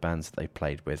through other bands that they've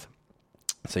played with.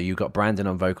 So you've got Brandon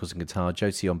on vocals and guitar,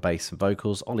 Josie on bass and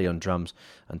vocals, Ollie on drums,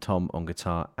 and Tom on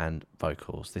guitar and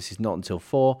vocals. This is Not Until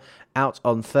 4, out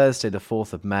on Thursday the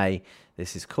 4th of May.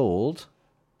 This is called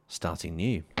Starting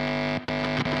New.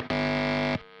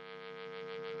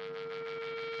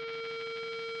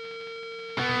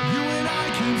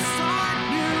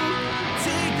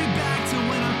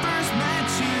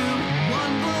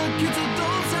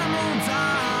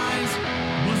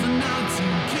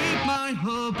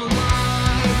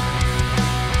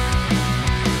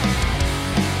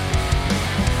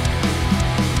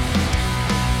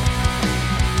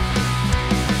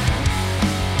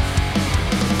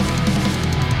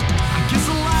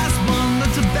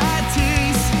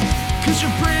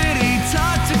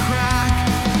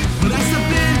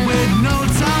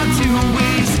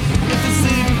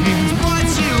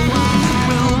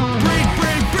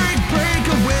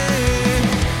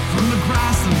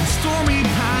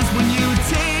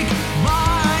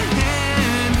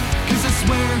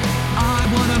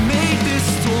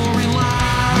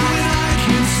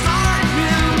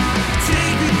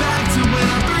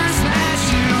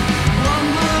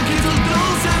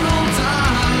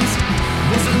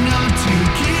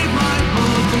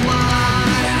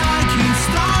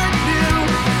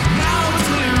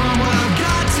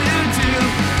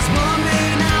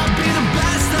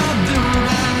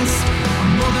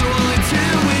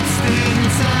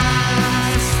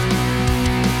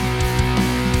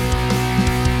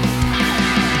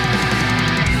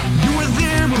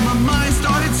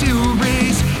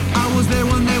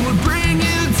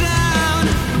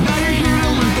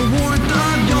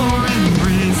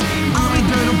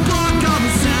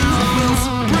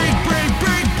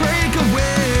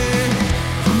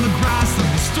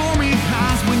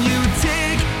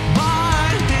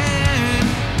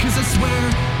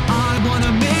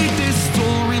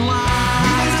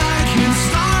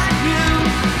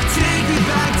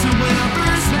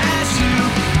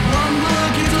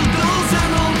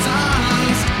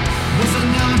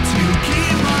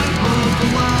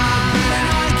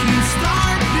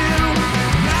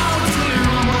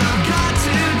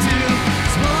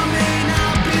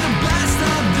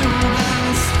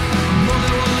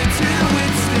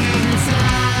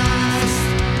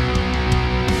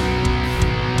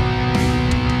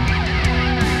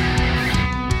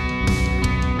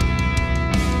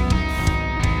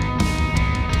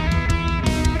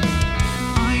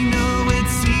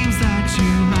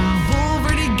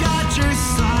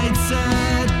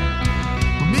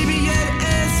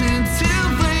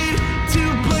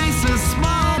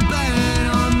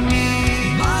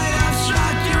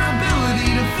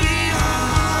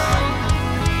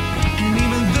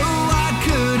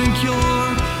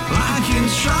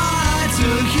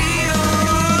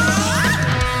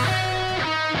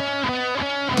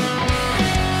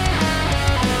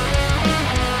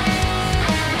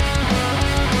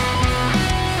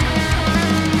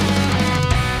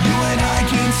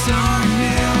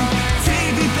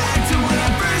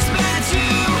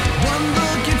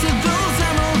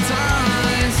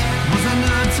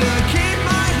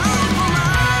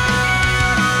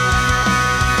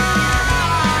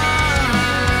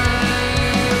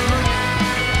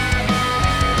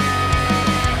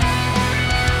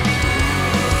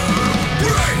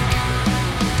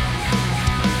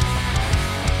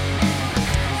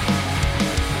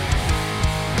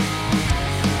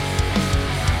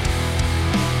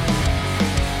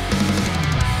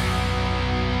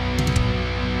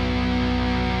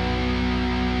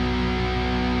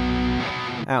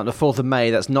 out on the 4th of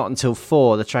May. That's not until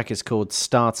 4. The track is called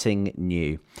Starting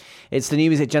New. It's the New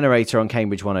Music Generator on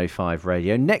Cambridge 105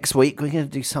 Radio. Next week, we're going to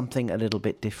do something a little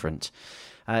bit different.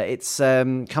 It's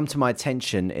come to my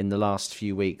attention in the last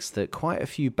few weeks that quite a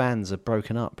few bands have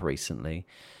broken up recently.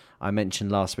 I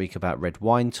mentioned last week about Red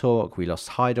Wine Talk. We lost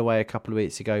Hideaway a couple of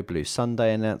weeks ago. Blue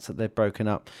Sunday announced that they've broken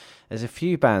up. There's a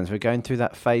few bands. We're going through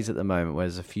that phase at the moment where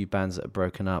there's a few bands that are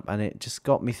broken up. And it just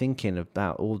got me thinking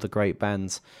about all the great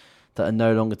bands that are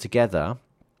no longer together,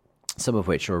 some of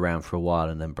which are around for a while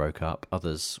and then broke up.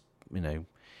 Others,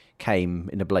 came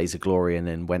in a blaze of glory and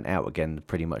then went out again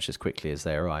pretty much as quickly as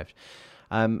they arrived.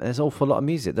 There's an awful lot of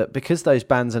music that, because those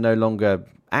bands are no longer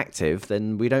active,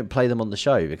 then we don't play them on the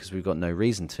show because we've got no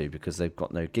reason to, because they've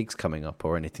got no gigs coming up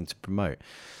or anything to promote.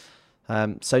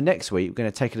 So next week, we're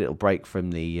going to take a little break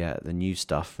from the new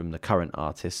stuff, from the current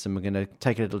artists, and we're going to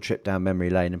take a little trip down memory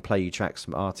lane and play you tracks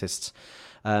from artists,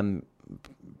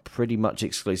 pretty much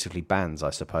exclusively bands, I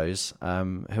suppose,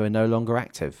 who are no longer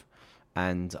active.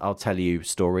 And I'll tell you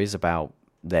stories about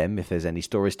them, if there's any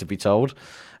stories to be told,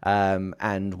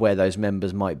 and where those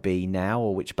members might be now,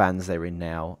 or which bands they're in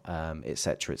now,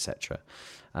 etc., etc.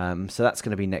 So that's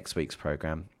going to be next week's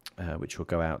programme, which will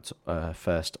go out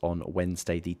first on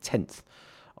Wednesday the 10th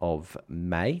of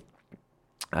May,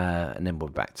 and then we'll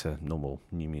be back to normal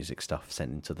new music stuff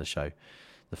sent into the show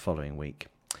the following week.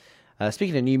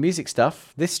 Speaking of new music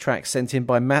stuff, this track sent in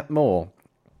by Matt Moore.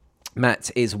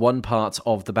 Matt is one part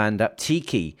of the band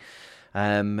Aptiki.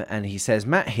 And he says,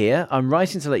 Matt here, I'm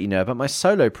writing to let you know about my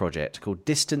solo project called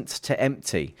Distant to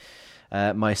Empty.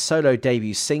 My solo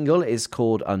debut single is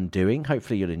called Undoing.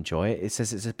 Hopefully you'll enjoy it. It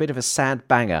says it's a bit of a sad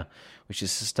banger, which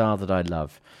is a style that I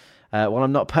love. While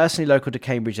I'm not personally local to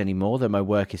Cambridge anymore, though my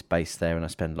work is based there and I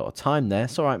spend a lot of time there.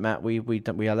 It's all right, Matt,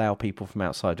 we allow people from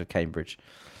outside of Cambridge.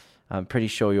 I'm pretty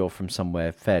sure you're from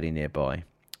somewhere fairly nearby.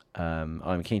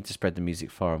 I'm keen to spread the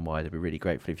music far and wide. I'd be really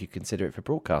grateful if you consider it for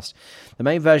broadcast. The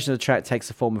main version of the track takes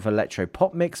the form of electro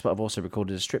pop mix, but I've also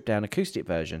recorded a stripped down acoustic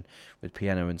version with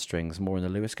piano and strings, more in the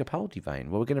Lewis Capaldi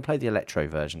vein. Well, we're going to play the electro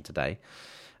version today.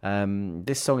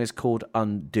 This song is called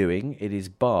Undoing. It is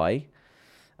by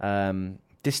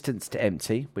Distance to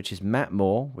Empty, which is Matt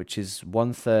Moore, which is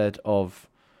 1/3 of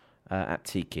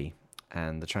Aptiki,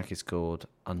 and the track is called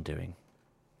Undoing.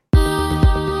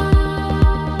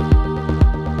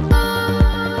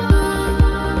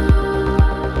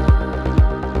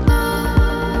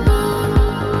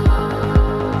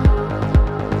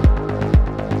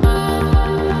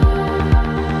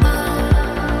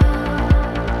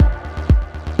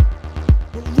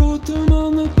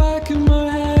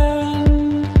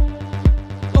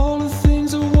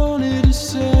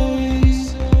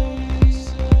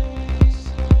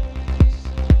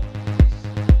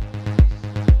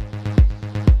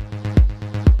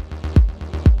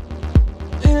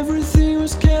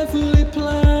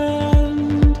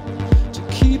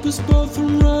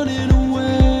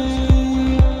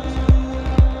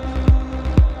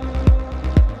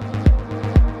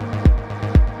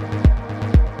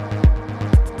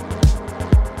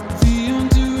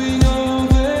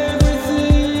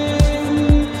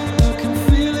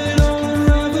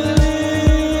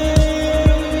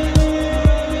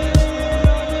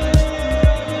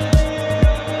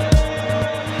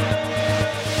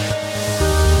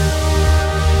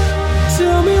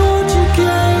 Tell me what you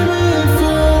came here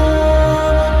for.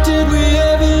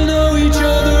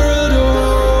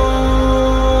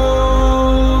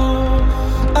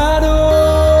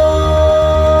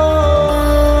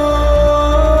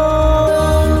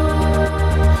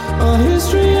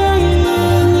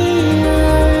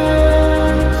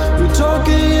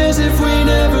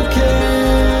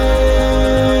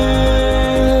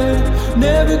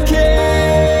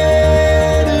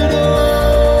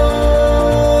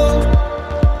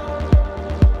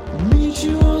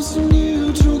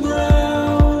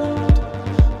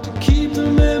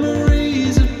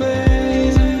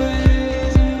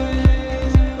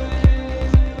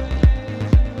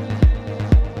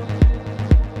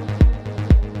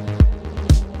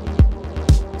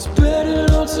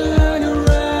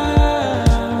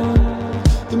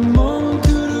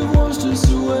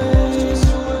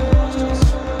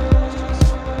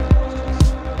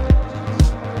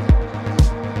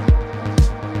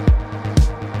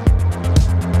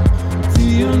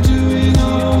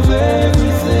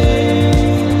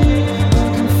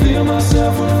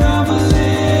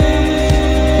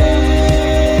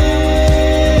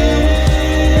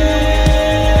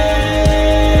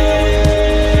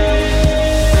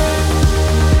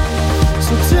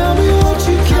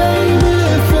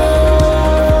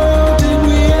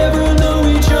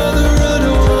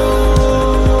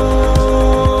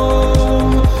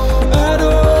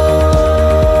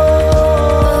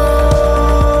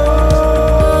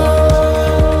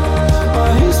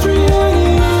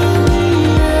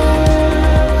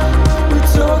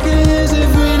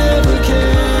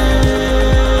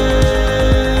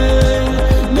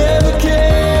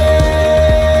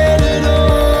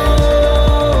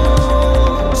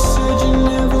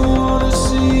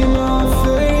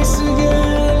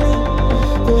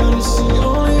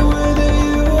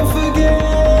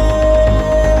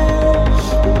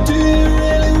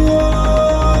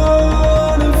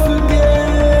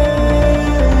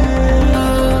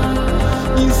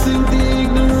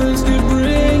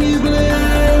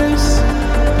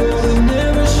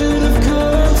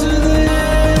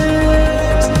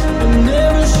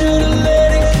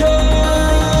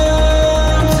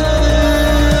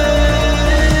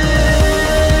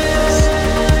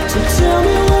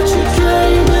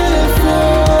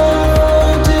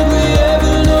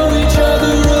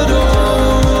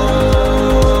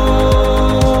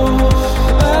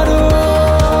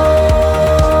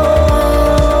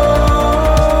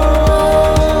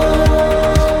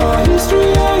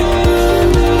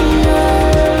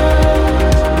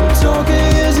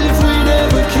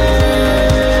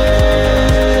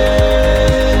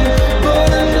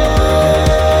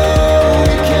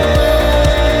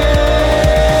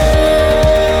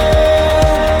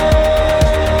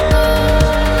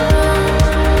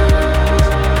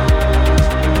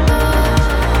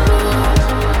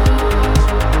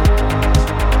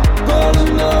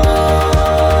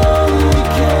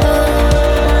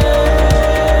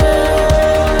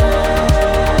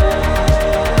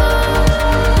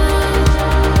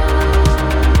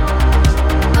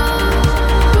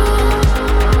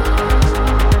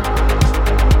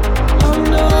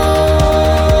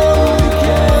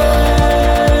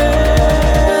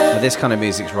 This kind of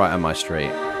music's right on my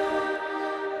street.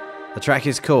 The track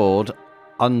is called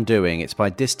Undoing. It's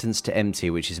by Distance to Empty,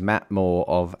 which is Matt Moore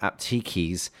of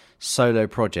Aptiki's solo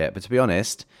project. But to be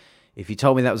honest, if you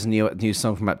told me that was a new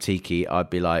song from Aptiki,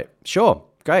 I'd be like, sure,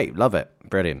 great, love it,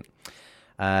 brilliant.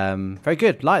 Very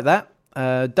good, like that.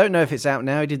 Don't know if it's out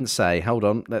now, he didn't say. Hold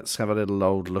on, let's have a little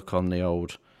old look on the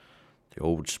old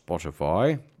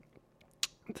Spotify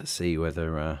to see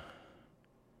whether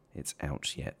it's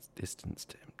out yet. Distance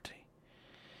to Empty.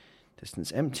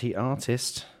 Distance Empty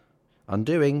artist.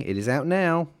 Undoing. It is out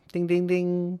now. Ding, ding,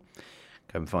 ding.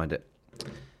 Go and find it.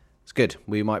 It's good.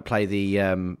 We might play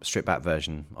the stripped back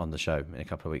version on the show in a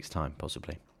couple of weeks' time,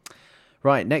 possibly.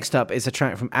 Right, next up is a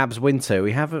track from Abs Winter.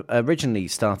 We have originally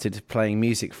started playing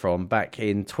music from back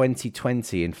in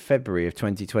 2020, in February of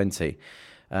 2020.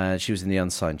 She was in the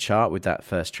unsigned chart with that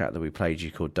first track that we played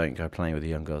you called Don't Go Playing With a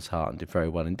Young Girl's Heart, and did very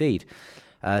well indeed.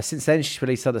 Since then, she's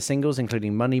released other singles,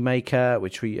 including Moneymaker,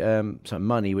 which we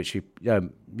Money, which we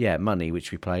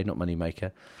played, not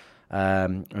Moneymaker.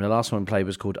 And the last one we played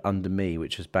was called Under Me,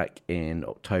 which was back in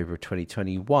October of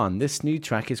 2021. This new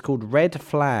track is called Red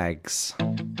Flags.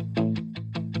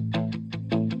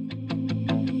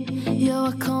 You're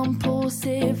a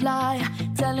compulsive lie.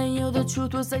 Telling you the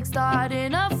truth was like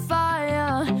starting a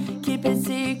fire. Keeping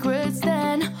secrets,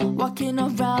 then walking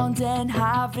around and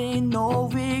having no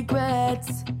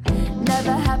regrets.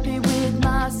 Never happy with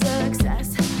my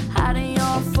success. Hiding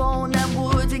your phone and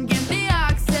wouldn't give me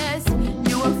access.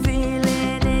 You were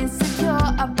feeling insecure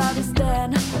about us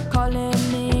then,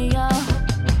 calling me up.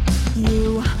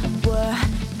 You were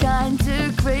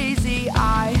kinda crazy.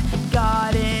 I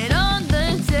got it on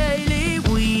the daily.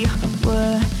 We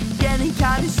were getting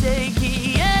kinda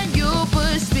shaky, and you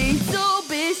pushed me to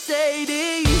be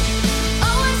shady.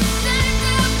 I was sick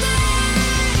of things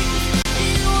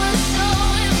you were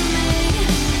showing me.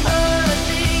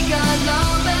 Early got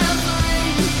long bells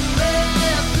ring.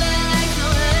 Red flags,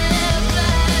 red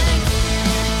flags.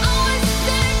 I was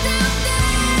sick of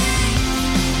things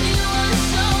you were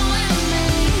showing me.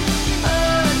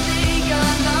 Early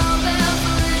got long bells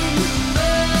ring.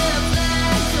 Red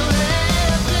flags,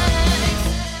 red flags.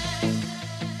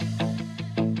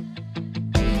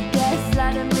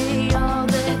 Gaslighting me all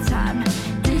the time.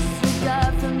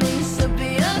 Disregard for me should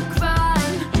be a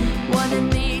crime. Wanted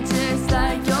me just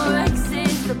like your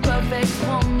exes. The perfect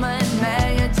woman, man,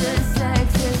 you're just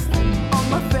sexist. All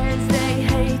my friends, they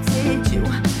hated you.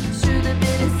 Should have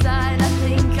been a sign, I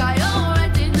think I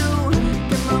already knew.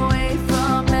 Come away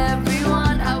from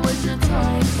everyone, I was your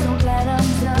toy. So glad I'm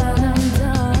done.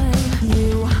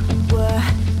 You were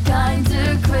kinda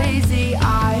crazy.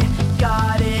 I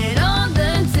got it on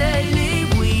the daily.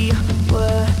 We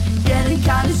were getting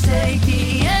kinda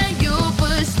shaky, and you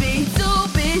pushed me to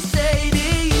be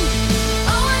shady.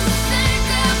 I was sick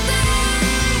of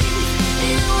things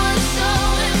you were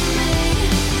showing me.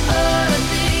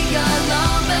 Early got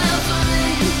long bells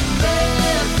ring.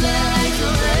 Red flags,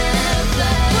 red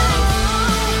flags.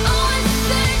 I was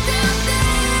sick of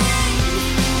things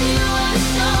you were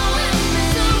showing me.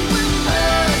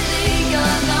 Early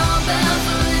got long bells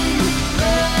ring.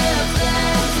 Red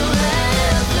flags,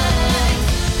 red flags.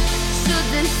 Should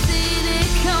have seen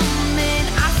it coming.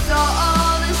 I saw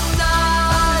all the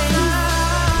signs.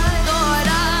 Thought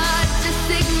I'd just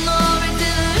ignore it,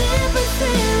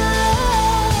 deliberately.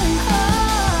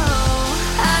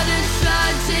 Had a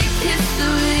tragic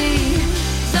history.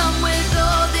 Some with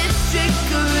all this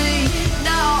trickery.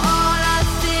 Now all I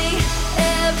see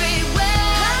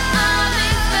everywhere are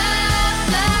these red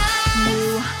flags. You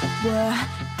were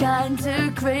kinda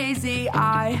crazy.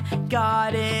 I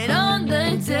got it on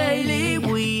the daily.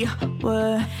 We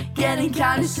were getting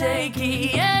kinda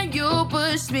shaky, and you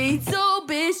pushed me to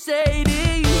be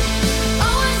shady. I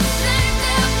was sick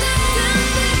of things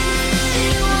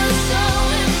you were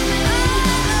showing me.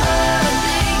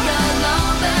 Early got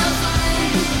long bells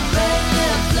ring. Red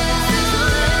flags,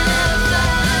 red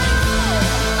flags.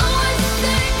 I was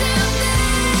sick of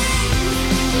things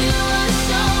you were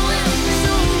showing me.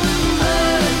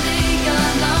 Early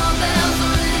got long bells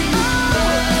ring.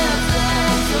 Red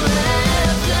flags,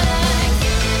 red flags.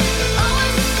 I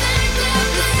was sick of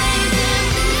things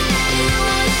you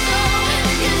were showing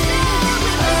me.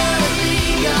 Early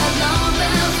got long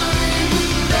bells ring.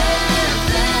 Red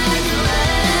flags,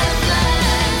 red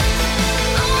flags.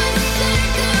 I was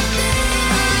sick of things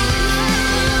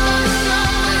you were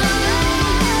showing me.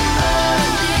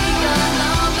 Early got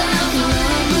long bells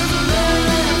ring. Red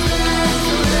flags,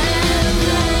 red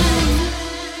flags.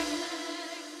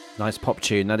 Nice pop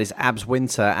tune. That is Abs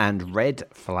Winter and Red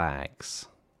Flags.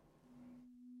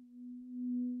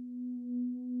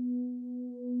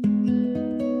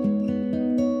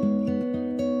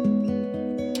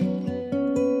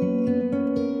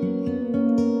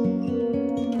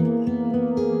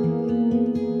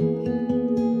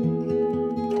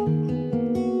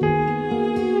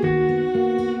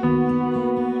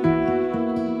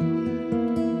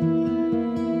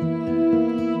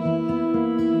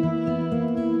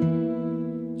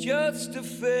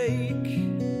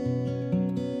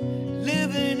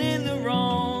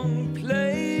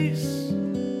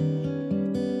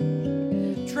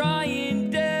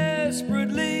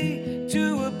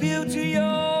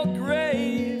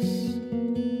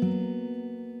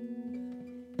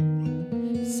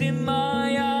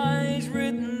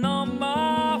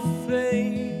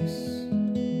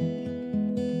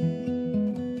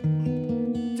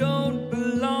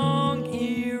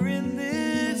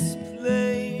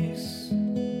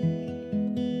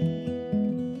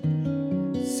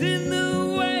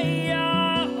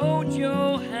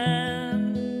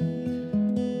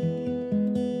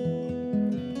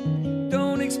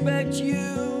 get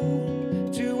you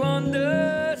to understand.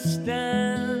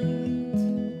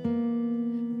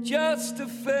 Just a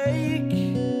fake,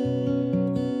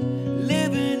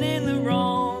 living in the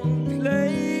wrong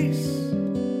place,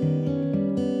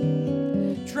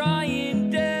 trying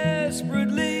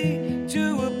desperately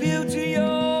to appeal to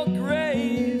your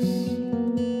grace.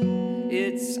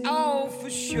 It's all for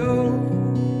show.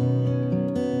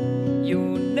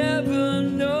 You'll never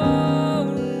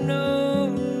know, no,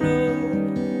 no.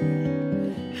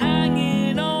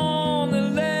 Hanging on the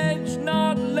ledge,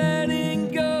 not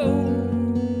letting go.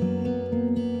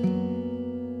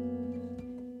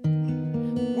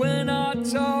 When I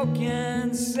talk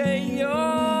and say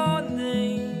your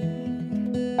name,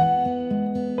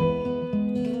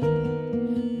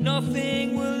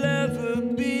 nothing will ever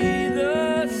be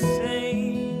the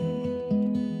same.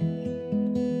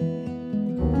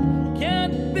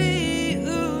 Can't be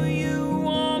who you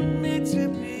want me to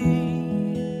be.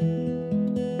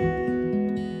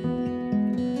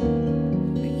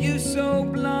 Are you so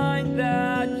blind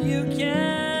that you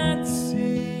can't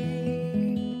see?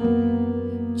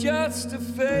 Just a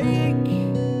fake,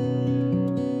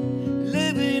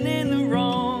 living in the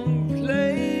wrong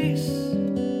place,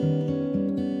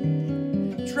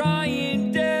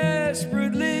 trying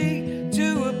desperately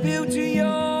to appeal to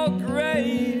your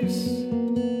grace.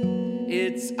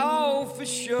 It's all for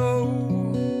show.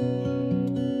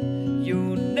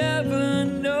 You'll never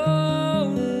know,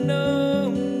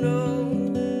 no, no.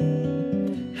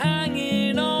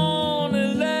 Hanging on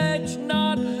a ledge,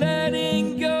 not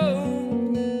letting go.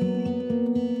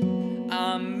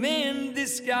 I'm in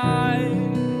disguise.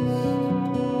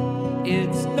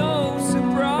 It's no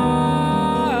surprise.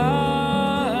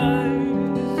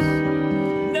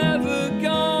 Never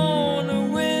gonna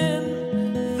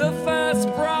win the first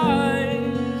prize.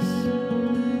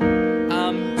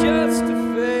 I'm just a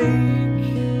fake.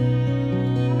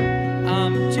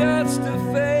 I'm just a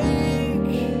fake.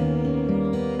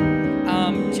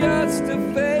 I'm just a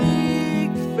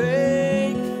fake,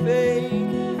 fake, fake,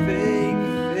 fake,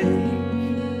 fake.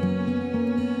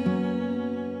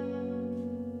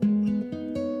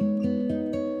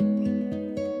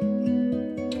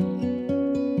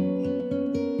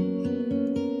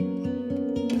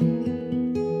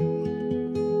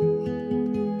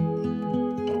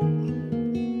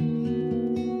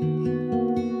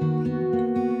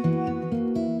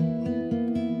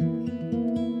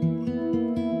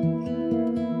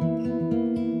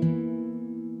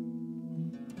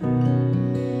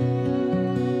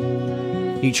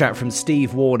 New track from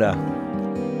Steve Warner,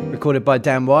 recorded by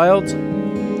Dan Wilde,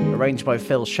 arranged by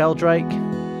Phil Sheldrake.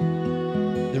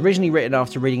 It was originally written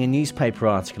after reading a newspaper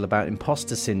article about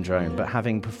imposter syndrome, but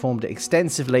having performed it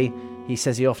extensively, he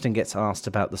says he often gets asked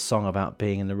about the song about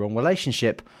being in the wrong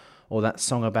relationship, or that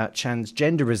song about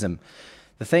transgenderism.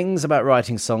 The things about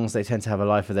writing songs, they tend to have a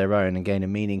life of their own and gain a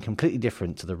meaning completely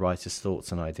different to the writer's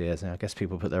thoughts and ideas. And I guess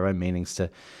people put their own meanings to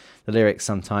the lyrics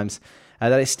sometimes.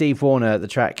 That is Steve Warner. The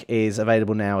track is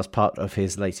available now as part of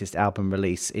his latest album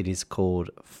release. It is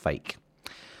called Fake.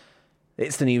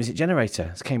 It's the New Music Generator.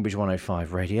 It's Cambridge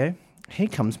 105 Radio. Here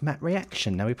comes Matt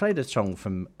Reaction. Now, we played a song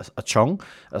from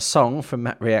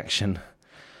Matt Reaction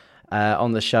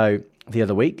on the show the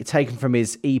other week, taken from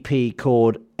his EP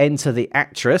called Enter the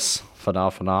Actress,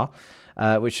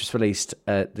 which was released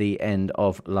at the end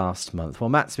of last month.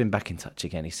 Well, Matt's been back in touch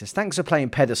again. He says, thanks for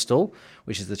playing Pedestal,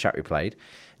 which is the track we played.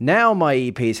 Now my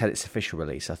EP has had its official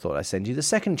release. I thought I'd send you the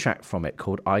second track from it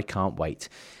called I Can't Wait.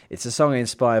 It's a song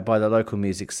inspired by the local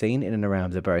music scene in and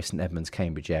around the Bury St Edmunds,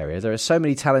 Cambridge area. There are so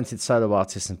many talented solo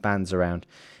artists and bands around.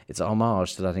 It's a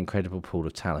homage to that incredible pool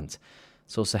of talent.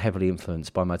 It's also heavily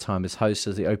influenced by my time as host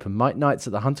of the open mic nights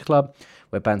at the Hunter Club,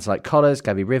 where bands like Collars,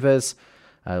 Gabby Rivers,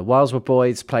 Wildswood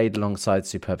Boys played alongside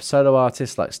superb solo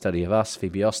artists like Study of Us,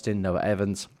 Phoebe Austin, Noah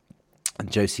Evans,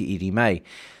 and Josie Edie May.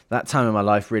 That time in my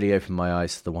life really opened my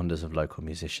eyes to the wonders of local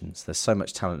musicians. There's so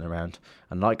much talent around,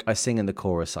 and like I sing in the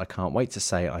chorus, I can't wait to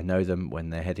say I know them when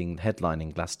they're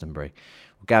headlining Glastonbury.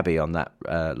 Well, Gabby on that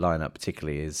lineup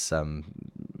particularly is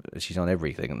she's on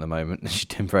everything at the moment. She's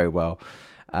doing very well.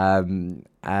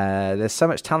 There's so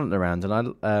much talent around, and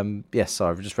I've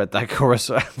just read that chorus.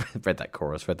 read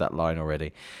that line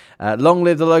already. Long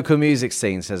live the local music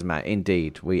scene, says Matt.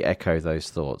 Indeed, we echo those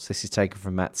thoughts. This is taken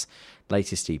from Matt's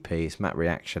latest EP. It's Matt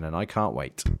Reaction, and I Can't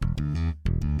Wait.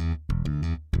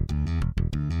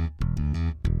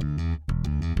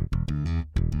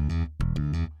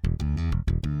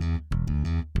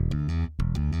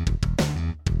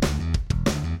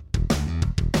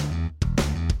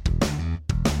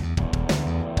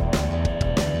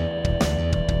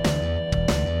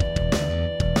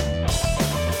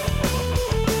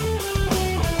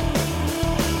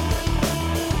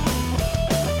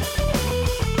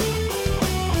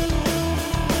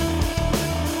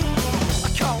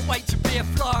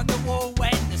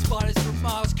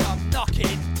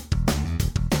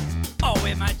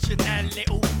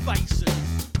 little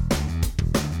faces.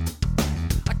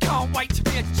 I can't wait to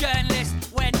be a journalist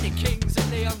when the Kings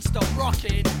of Leon stop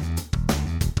rocking,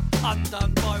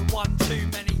 undone by one too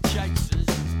many chasers.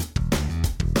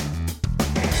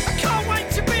 I can't wait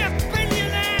to be a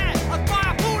billionaire and buy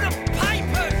up all the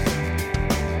papers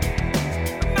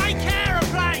and make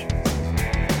aeroplanes.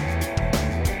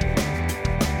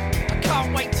 I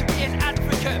can't wait to be an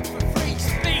advocate for free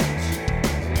speech.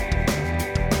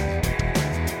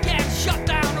 Yeah, and shut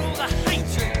down all the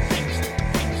haters.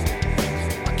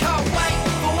 I can't wait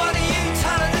for one of you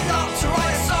talented lot to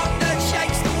write a song that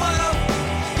shakes the world.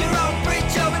 Your own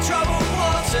bridge over troubled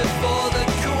water for the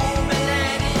cool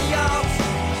millennials.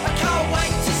 I can't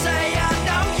wait to say I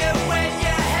know you when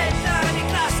you're heading down in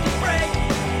Glastonbury,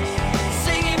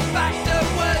 singing back the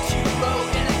words you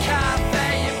wrote in a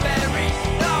cafe in Bury.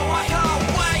 No, I can't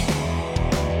wait.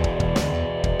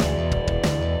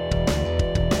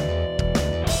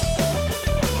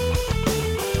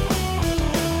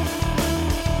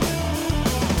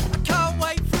 I can't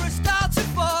wait for a star to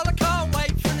fall. I can't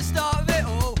wait for the start of it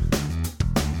all.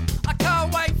 I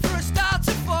can't wait for a star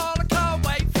to fall. I can't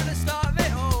wait for the start of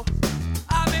it all.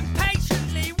 I'm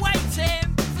impatiently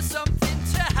waiting for something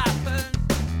to happen.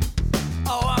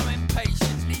 Oh, I'm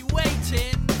impatiently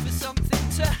waiting for something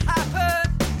to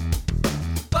happen.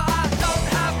 But I don't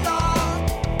have long,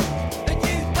 and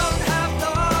you don't have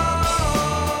long.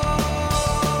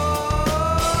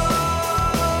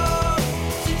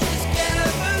 So just get a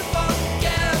move on,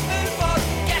 get a move on,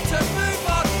 get a move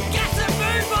on, get a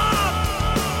move on.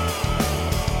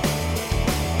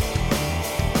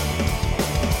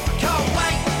 I can't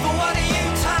wait for one of you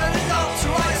talented lot to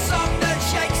write a song that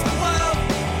shakes the world.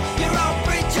 Your own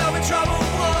bridge over troubled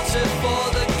water for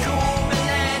the cool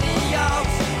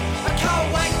millennials. I can't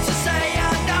wait to say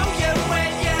I know you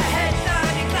when you're heading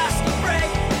down in Glastonbury,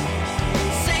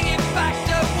 singing back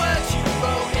the words you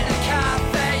wrote in a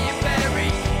cafe in Bury.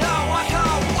 No, I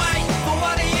can't wait for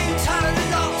one of you talented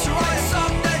lot to write a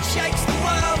song that shakes the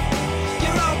world.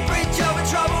 Your own bridge over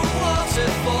troubled water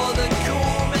for the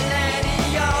cool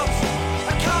millennials.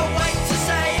 I can't wait to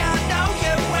say I know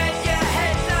you when you're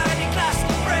heading down in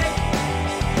Glastonbury,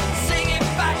 singing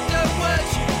back the words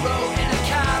you wrote in a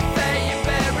cafe in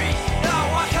Bury. No,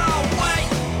 I can't wait.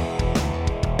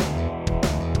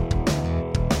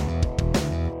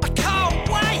 I can't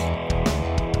wait.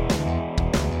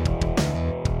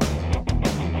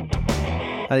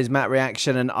 That is Matt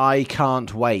Reaction, and I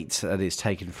Can't Wait. That is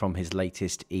taken from his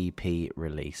latest EP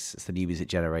release. It's the New Music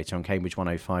Generator on Cambridge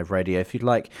 105 Radio. If you'd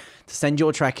like to send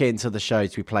your track in to the show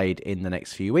to be played in the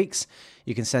next few weeks,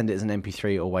 you can send it as an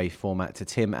MP3 or WAV format to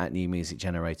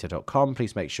tim@newmusicgenerator.com.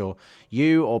 Please make sure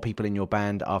you or people in your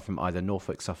band are from either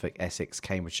Norfolk, Suffolk, Essex,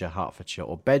 Cambridgeshire, Hertfordshire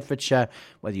or Bedfordshire,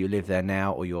 whether you live there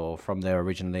now or you're from there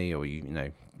originally, or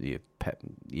you've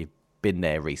been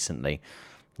there recently.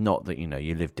 Not that you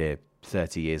lived there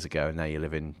 30 years ago and now you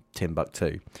live in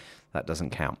Timbuktu. That doesn't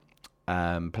count.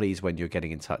 Please, when you're getting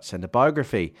in touch, send a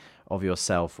biography of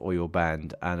yourself or your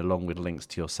band, and along with links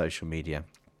to your social media.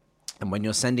 And when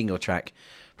you're sending your track,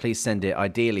 please send it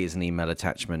ideally as an email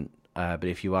attachment, but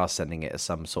if you are sending it as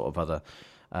some sort of other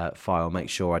file, make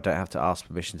sure I don't have to ask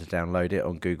permission to download it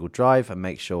on Google Drive, and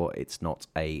make sure it's not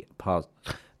a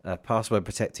password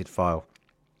protected file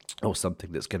or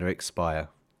something that's going to expire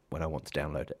when I want to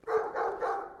download it.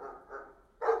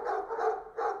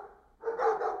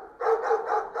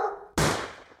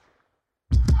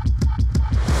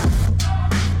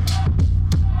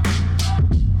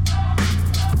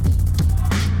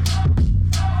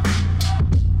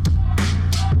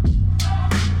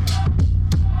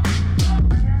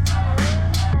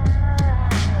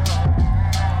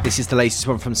 This is the latest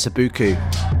one from Sabuku.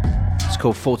 It's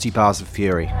called 40 Bars of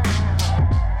Fury.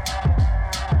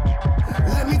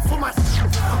 Let me for my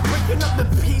I'm breaking up the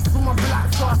piece with my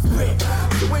black sauce spit.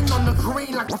 Doing on the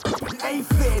green like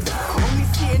aphid. Only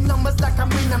seeing numbers like I'm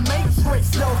in the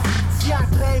matrix. So see I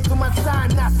play for my time,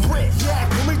 that's rich. Yeah,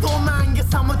 call me doorman,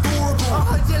 guess I'm adorable.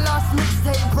 I heard your last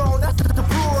mixtape, bro, that's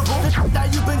deplorable.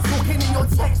 That you've been talking in your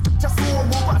text, just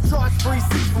normal. But I charge 3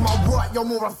 seats for my work, you're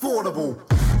more affordable.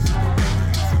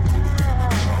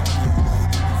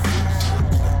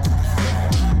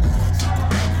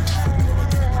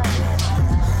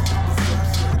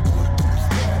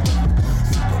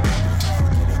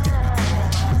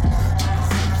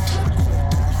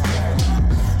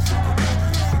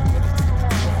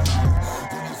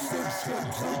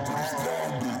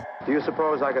 Do you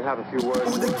suppose I could have a few words?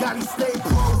 All the galley stay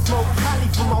pros, smoke Cali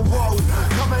for my woes.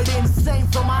 Covered in stain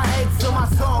from my head to my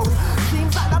soul.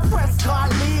 Seems like the press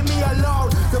can't leave me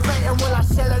alone. Debating will I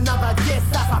shell another diss,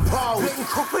 that's a pose. Been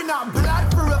coughing up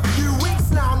blood for a few weeks.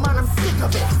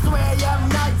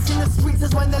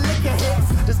 Cause when the liquor hits,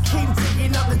 just keep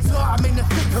digging up the door, I'm in the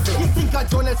thick of it. You think I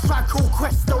join a track called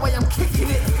Quest the way I'm kicking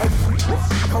it?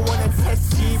 I wanna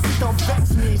test you, but don't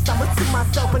vex me. Someone to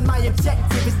myself and my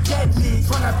objective is deadly.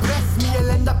 Tryna bless me, you'll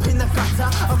end up in the gutter.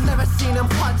 I've never seen him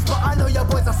punch, but I know your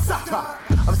boy's a sucker.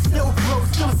 I'm still broke,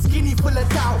 still skinny, full of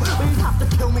doubt. But you'd have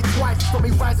to kill me twice to stop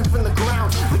me rising from the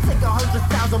ground. We take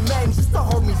 100,000 men just to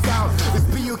hold me down. It's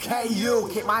B-U-K-U,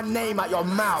 keep my name out your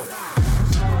mouth.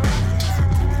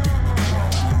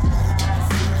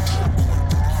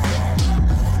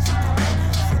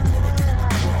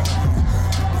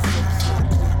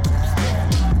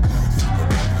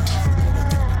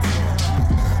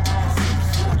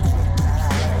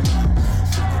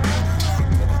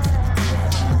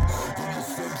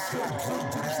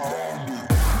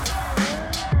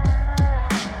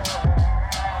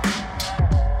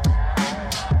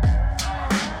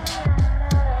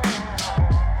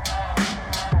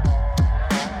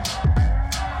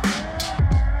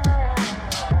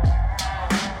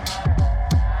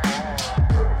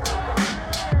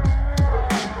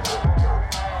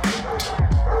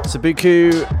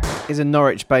 Sabuku is a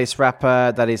Norwich-based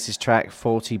rapper. That is his track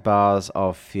 40 Bars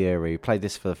of Fury. Played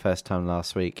this for the first time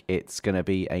last week. It's going to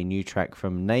be a new track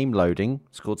from Name Loading.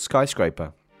 It's called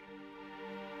Skyscraper.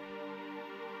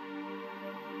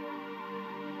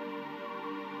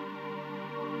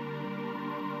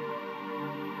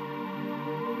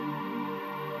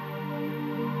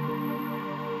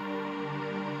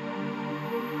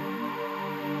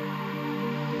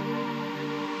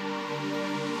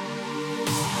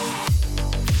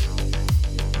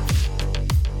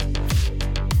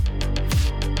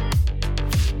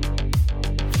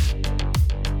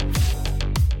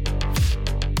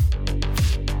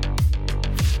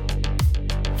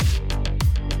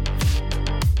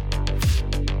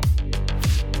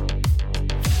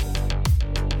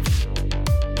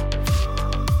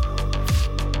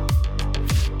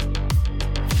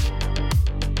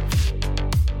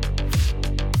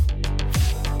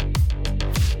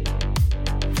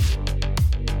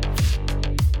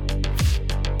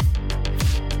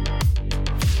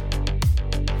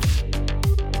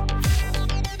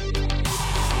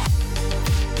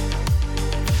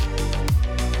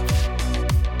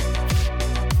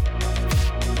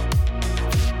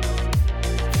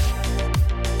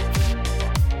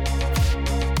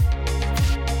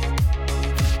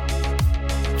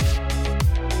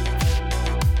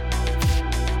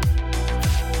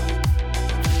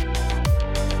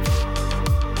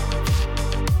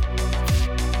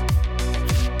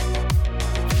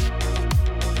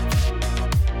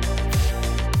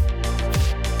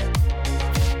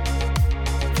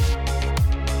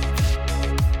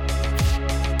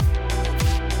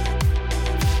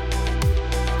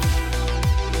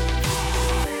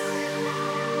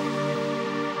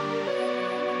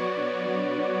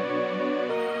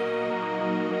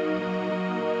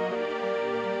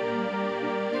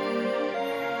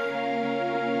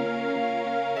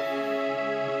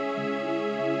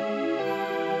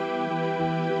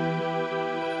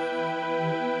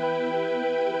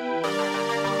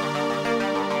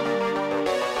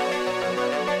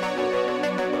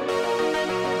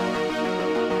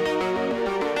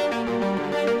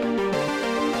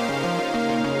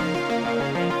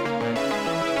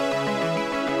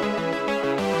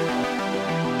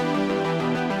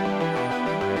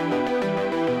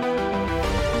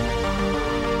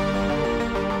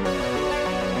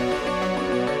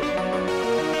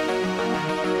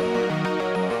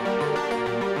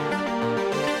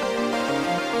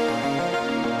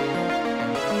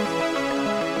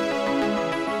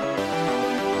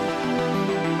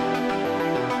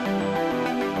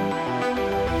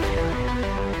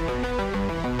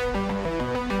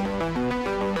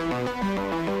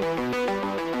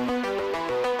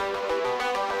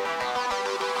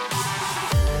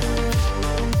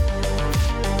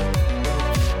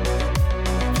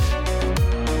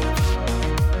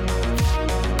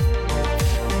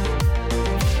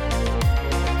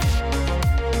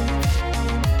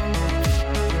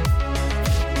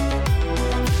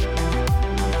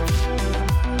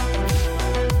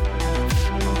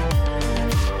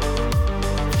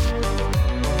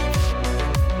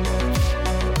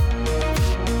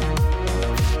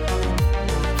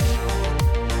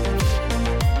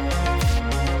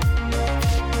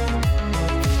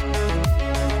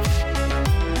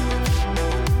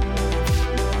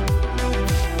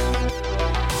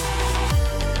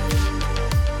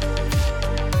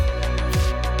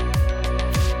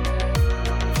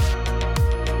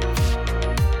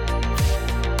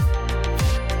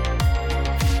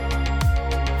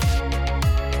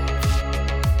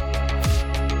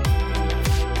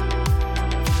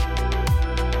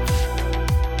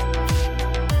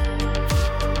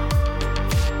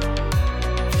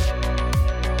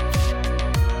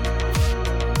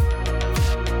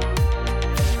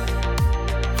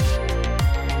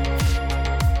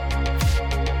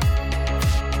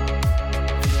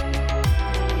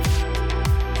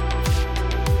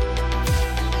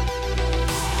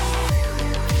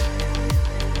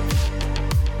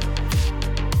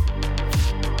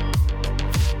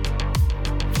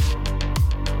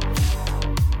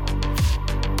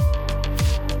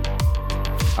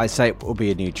 I say it will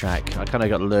be a new track. I kind of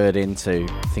got lured into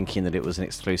thinking that it was an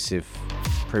exclusive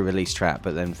pre-release track,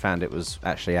 but then found it was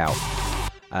actually out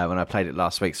when I played it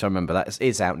last week. So remember, that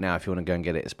is out now if you want to go and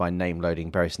get it. It's by Name Loading,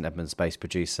 Bury St Edmunds bass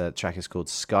producer. The track is called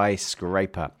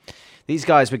Skyscraper. These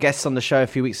guys were guests on the show a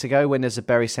few weeks ago, winners of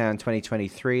Bury Sound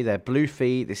 2023. They're Blue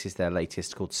Feed. This is their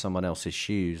latest called Someone Else's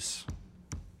Shoes.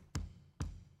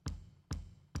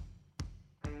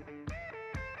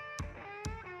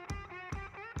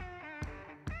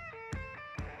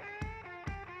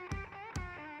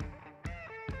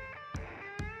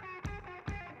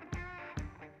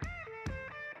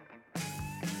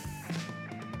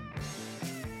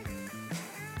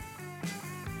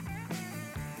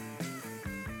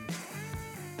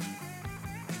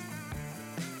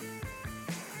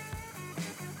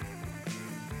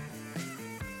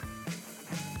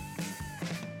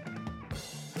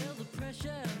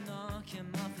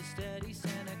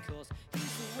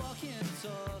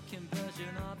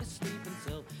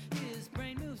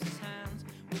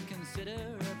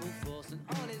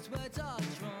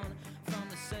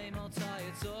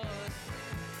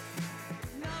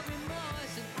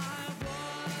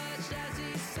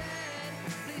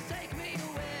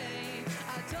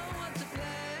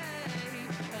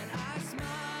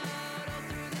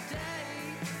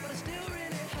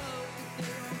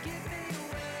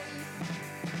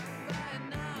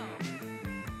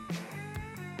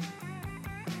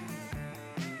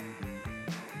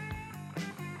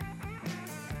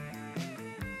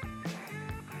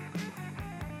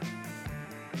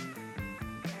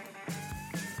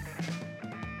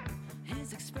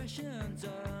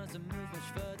 Doesn't move much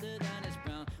further than his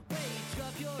brown. Wait,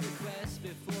 drop your request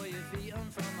before you've eaten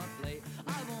from my plate.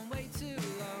 I won't wait too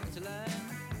long to learn.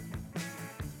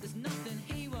 There's nothing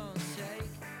he won't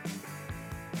take.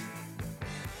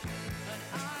 And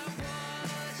I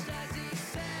watched as he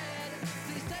said,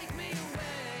 please take me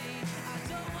away. I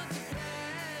don't want to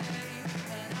play.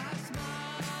 And I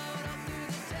smiled all through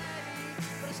the day,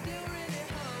 but I still really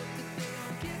hope that they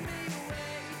won't give me away.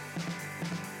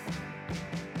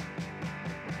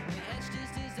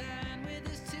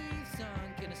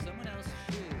 Someone else's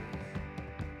shoes.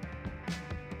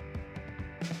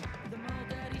 The mold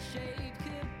that he shaved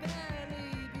could barely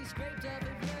be scraped off of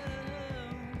you.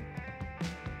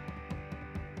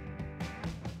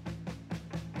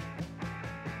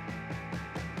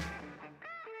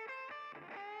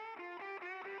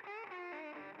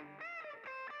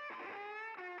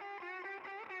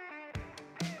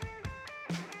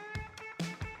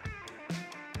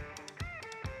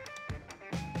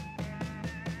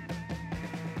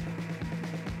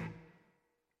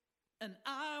 And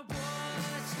I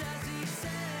watched as he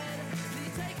said,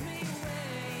 please take me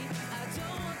away, I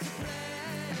don't want to play.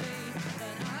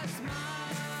 And I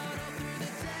smiled all through the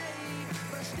day,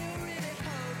 but I still really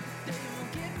hope that they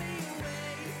won't give me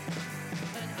away.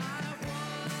 And I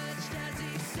watched as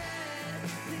he said,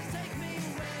 please take me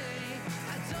away,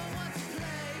 I don't want to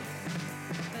play.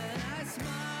 And I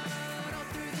smiled all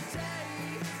through the day,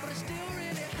 but I still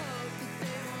really hope that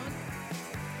they won't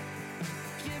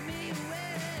give me away.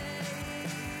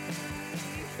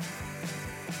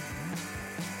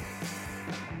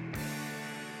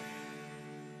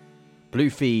 Blue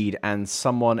Feed and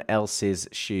Someone Else's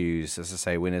Shoes, as I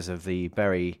say, winners of the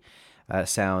Bury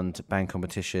Sound Band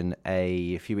Competition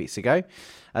a few weeks ago.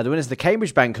 The winners of the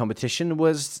Cambridge Band Competition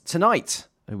was Tonight,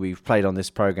 who we've played on this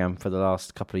programme for the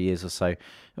last couple of years or so.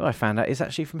 Who I found out is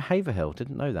actually from Haverhill.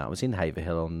 Didn't know that. I was in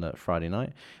Haverhill on Friday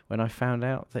night when I found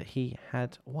out that he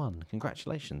had won.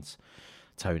 Congratulations,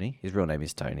 Tony. His real name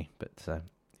is Tony, but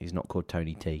he's not called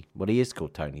Tony T. Well, he is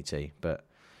called Tony T, but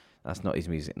that's not his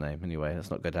music name. Anyway,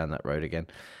 let's not go down that road again.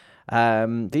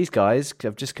 These guys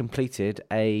have just completed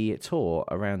a tour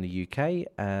around the UK.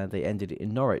 They ended it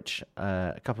in Norwich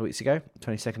a couple of weeks ago,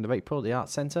 22nd of April, at the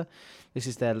Arts Centre. This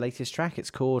is their latest track.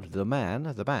 It's called The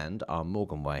band are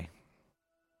Morgan Way.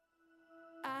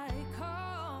 I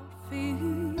called for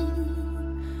you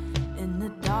in the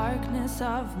darkness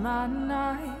of my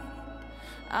night.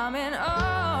 I'm in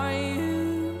awe of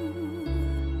you,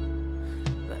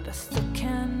 but I still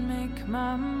can't make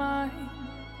my mind.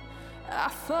 I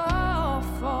fall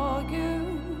for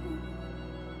you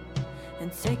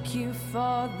and take you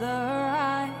for the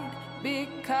ride,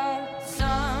 because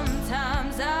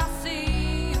sometimes I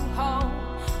see you hold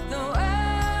the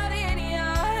world in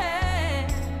your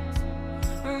hands,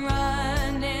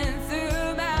 running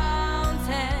through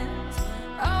mountains,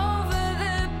 over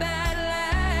the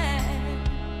badlands.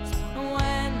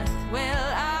 When will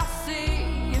I see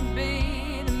you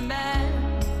be the man?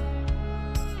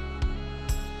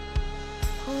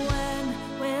 When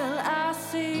will I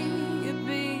see you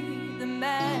be the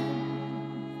man?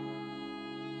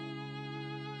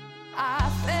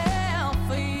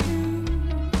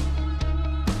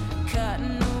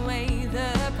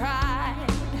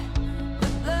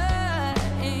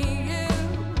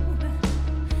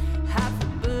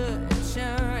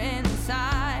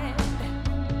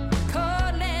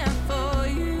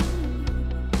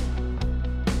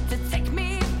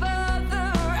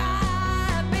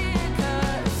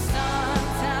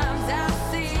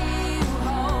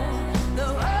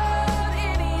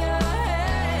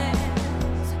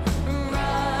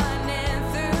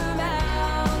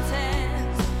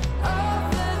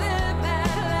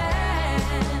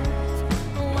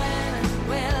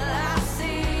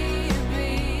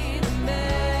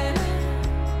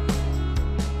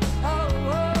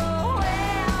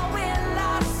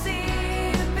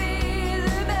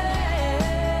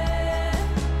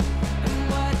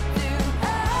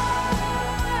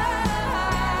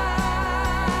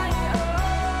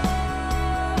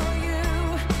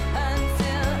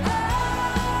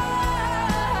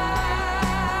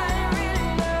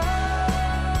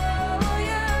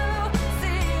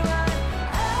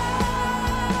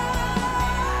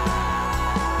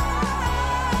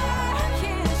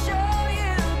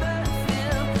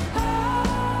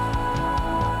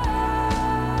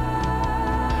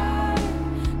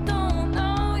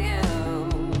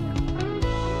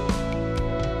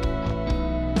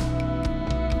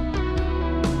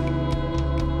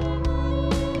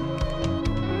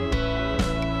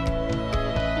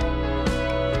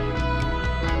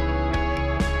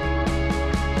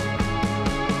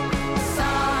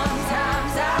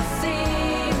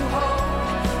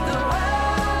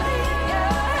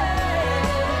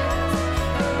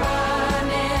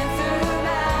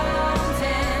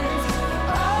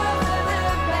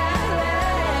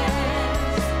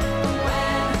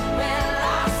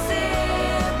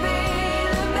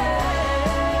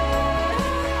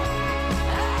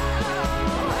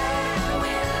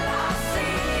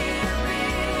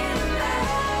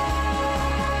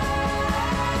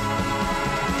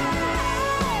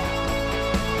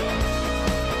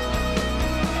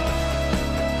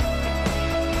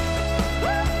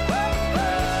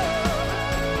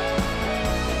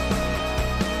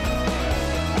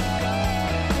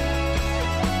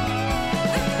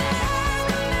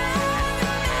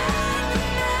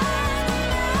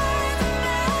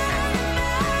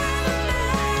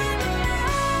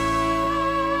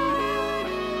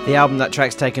 The album that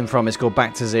track's taken from is called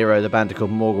Back to Zero. The band are called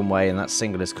Morgan Way, and that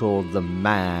single is called The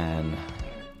Man.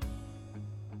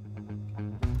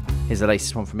 Here's the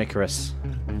latest one from Icarus.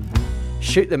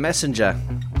 Shoot the Messenger.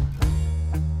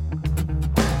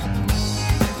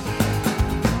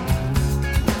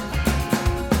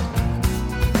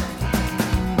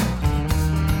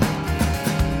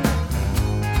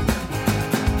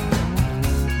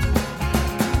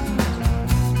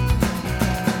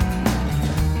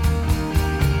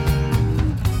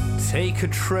 Take a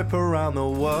trip around the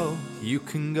world. You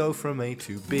can go from A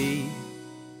to B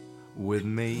with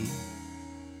me.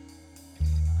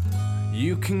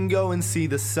 You can go and see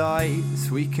the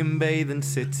sights. We can bathe in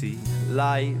city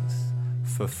lights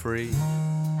for free.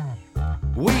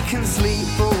 We can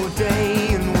sleep all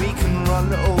day and we can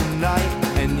run all night,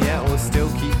 and yet we'll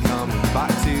still keep coming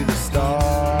back to the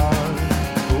start.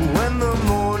 When the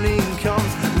morning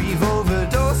comes, we've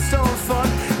overdosed on fun,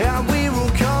 and we're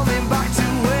all coming back to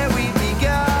where we began.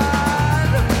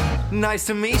 Nice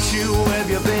to meet you, where have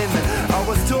you been? I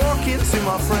was talking to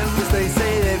my friends, they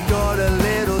say they've got a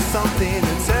little something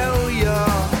to tell ya.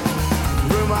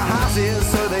 Rumor has it,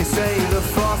 so they say, the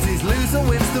fastest loser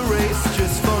wins the race.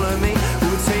 Just follow me,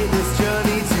 we'll take this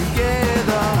journey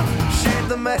together. Shoot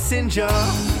the messenger.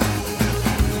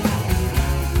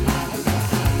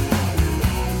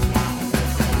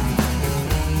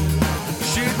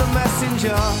 Shoot the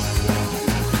messenger.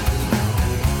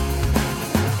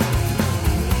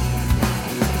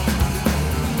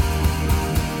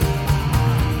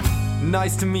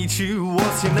 Nice to meet you,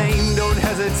 what's your name? Don't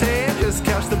hesitate, just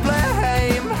catch the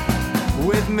blame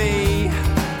with me.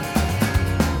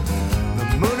 The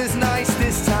moon is nice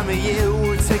this time of year.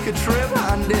 We'll take a trip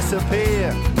and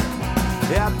disappear.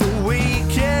 At the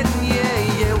weekend,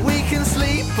 yeah, we can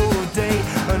sleep all day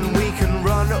and we can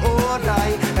run all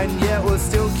night, and yet we'll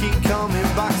still keep coming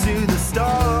back to the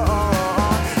start.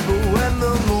 But when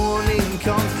the morning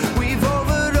comes, we've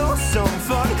overdosed on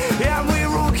fun, and we're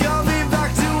all coming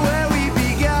back to where we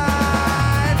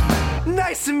began.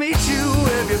 Nice to meet you,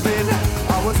 where have you been?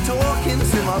 I was talking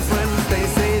to my friends, they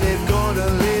say they've got a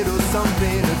little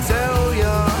something to tell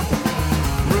ya.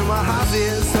 Rumor has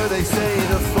it, so they say,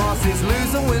 the fastest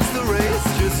loser wins the race.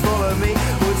 Just follow me,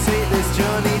 we'll take this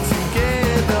journey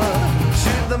together.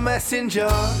 Shoot the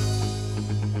messenger.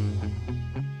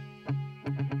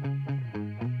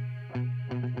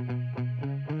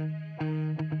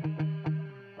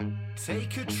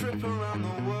 Take a trip around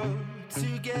the world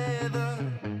together.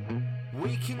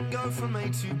 We can go from A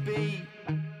to B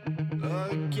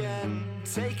again.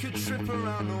 Take a trip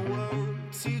around the world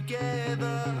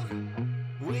together.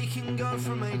 We can go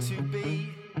from A to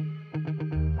B.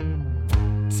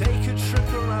 Take a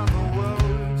trip around the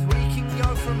world. We can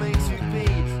go from A to B.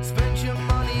 Spend your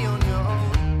money on your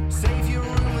own. Save your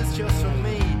rumors just for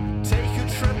me. Take a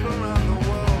trip around the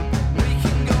world. We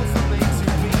can go from A to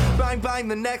B. Bang bang,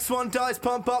 the next one dies.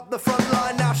 Pump up the front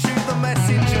line. Now shoot the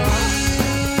messenger.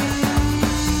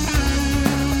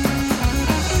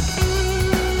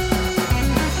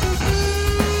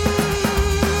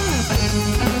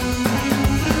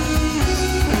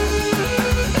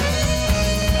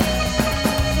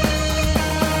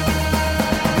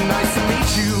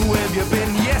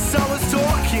 Yes, I was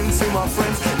talking to my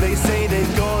friends. They say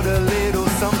they've got a little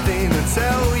something to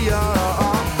tell ya.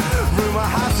 Rumor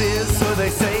has it, so they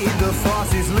say, the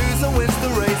fastest loser wins the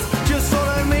race. Just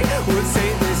follow me, we'll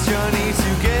take this journey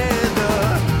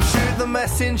together. Shoot the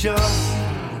messenger.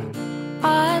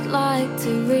 I'd like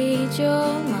to read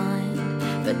your mind,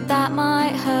 but that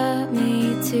might hurt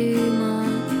me too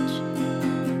much.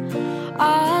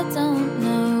 I don't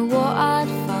know what I'd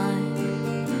find.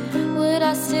 Would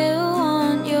I still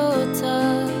want your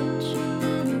touch?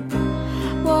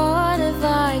 What have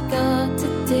I got to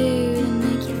do to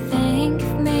make you think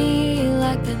of me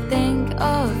like I think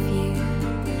of you?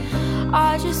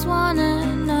 I just wanna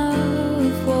know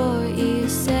if what you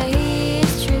say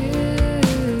is true.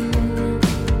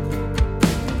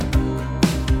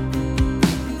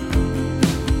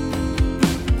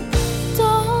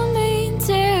 Don't mean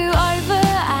to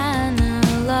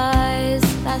overanalyze,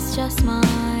 that's just my way.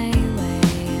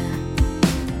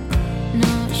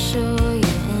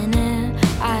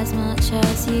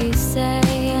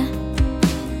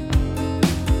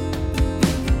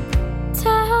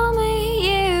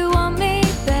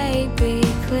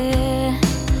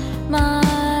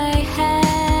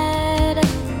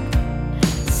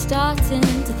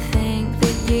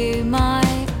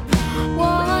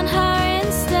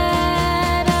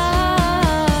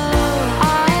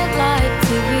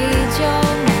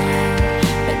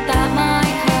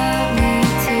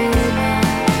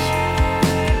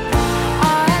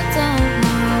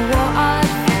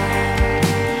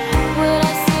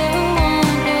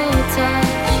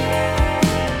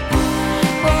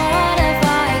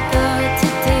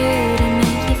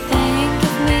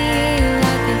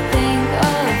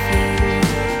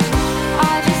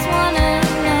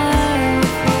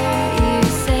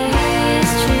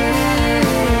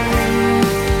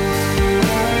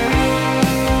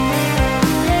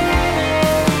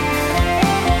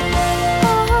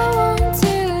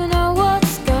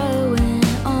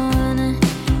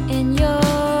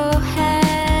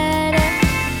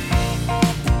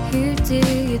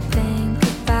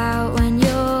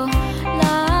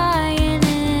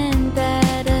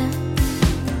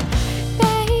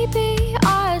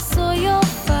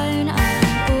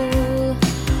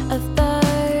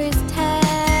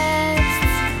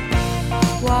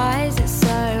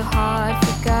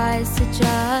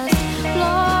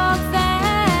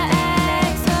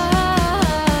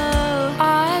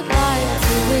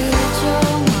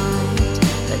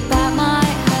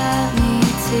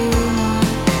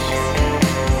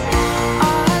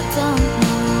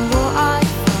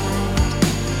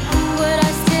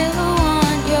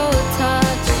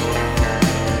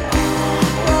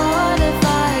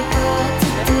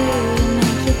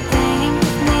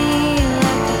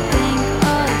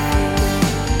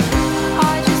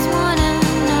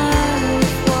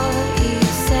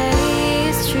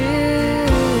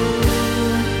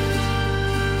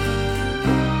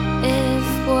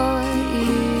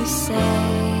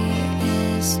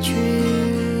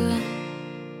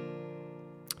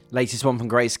 Latest one from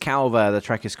Grace Calver. The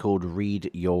track is called Read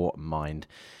Your Mind.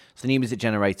 It's the New Music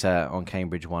Generator on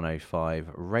Cambridge 105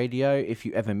 Radio. If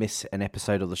you ever miss an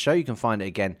episode of the show, you can find it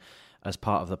again as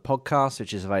part of the podcast,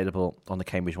 which is available on the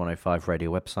Cambridge 105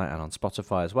 Radio website and on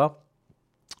Spotify as well.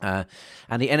 And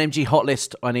the NMG Hot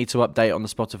List, I need to update on the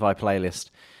Spotify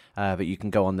playlist, but you can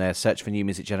go on there, search for New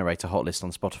Music Generator Hot List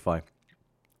on Spotify.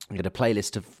 You get a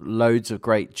playlist of loads of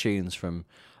great tunes from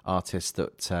artists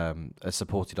that are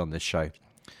supported on this show.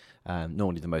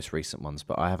 Normally the most recent ones,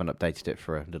 but I haven't updated it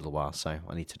for a little while, so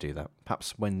I need to do that.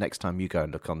 Perhaps when next time you go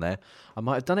and look on there, I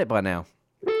might have done it by now.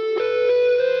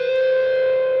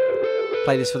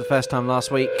 Played this for the first time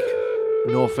last week.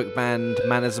 Norfolk band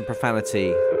Manners and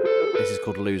Profanity. This is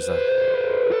called Loser.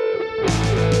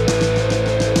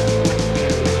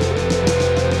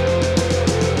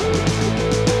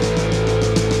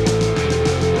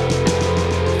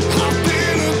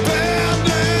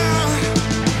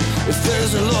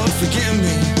 Forgive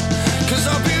me, 'cause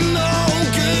I've been no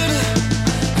good,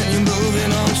 and you're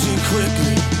moving on too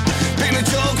quickly. Being a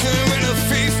joker and a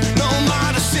thief, no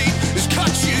my deceit has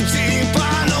cut you deep.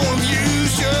 I know I've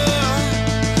used you,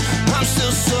 I'm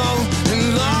still so in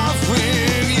love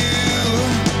with you.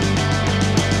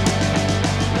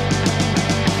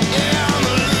 Yeah, I'm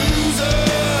a loser,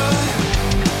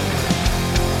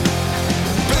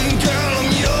 but girl, I'm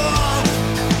your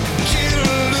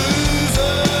killer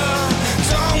loser.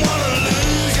 Don't wanna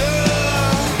lose you,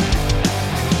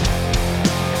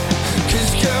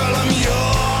 'cause girl, I'm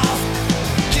your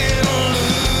killer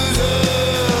loser.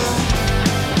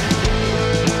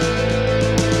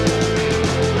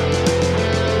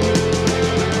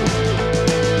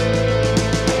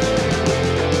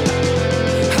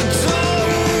 I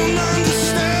don't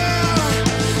understand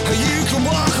how you can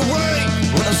walk away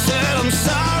when I said I'm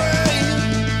sorry.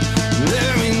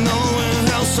 There ain't nowhere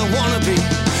else I wanna be.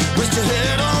 Rest your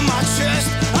head on my chest,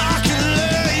 I can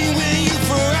lay with you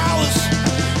for hours,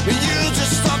 but you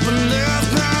just stop and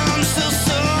left. Now I'm still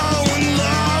so in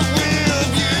love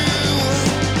with you.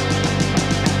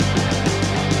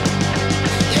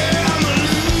 Yeah, I'm a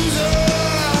loser,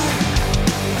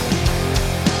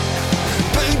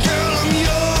 but girl, I'm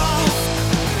your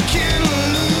killer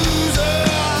loser.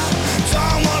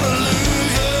 Don't wanna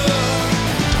lose you,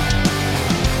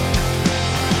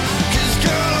 'cause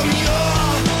girl, I'm your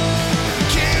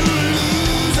killer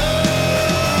loser.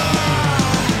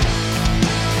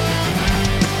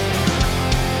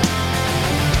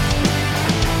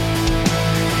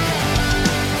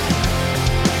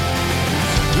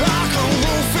 Like a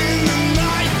wolf in the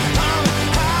night, I'm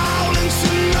howling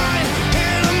tonight,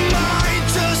 and I might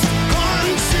just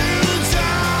hunt you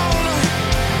down.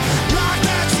 Like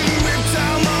that you ripped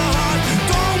out my heart.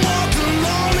 Don't walk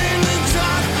alone in the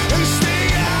dark and stay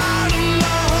out of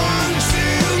my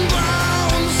haunting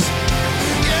grounds.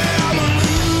 Yeah, I'm a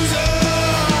loser,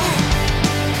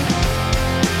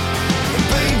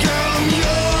 but girl, I'm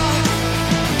your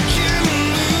killer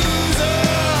loser.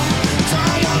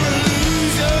 Don't wanna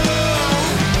lose you,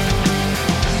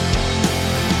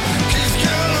 'cause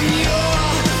girl, I'm your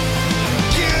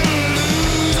killer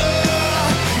loser.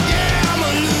 Yeah, I'm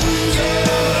a loser,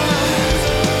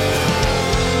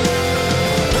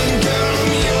 but girl,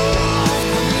 I'm your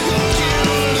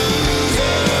killer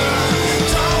loser.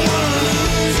 Don't wanna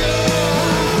lose you,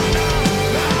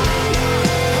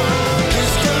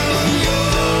 'cause girl, I'm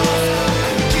your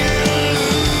killer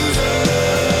loser.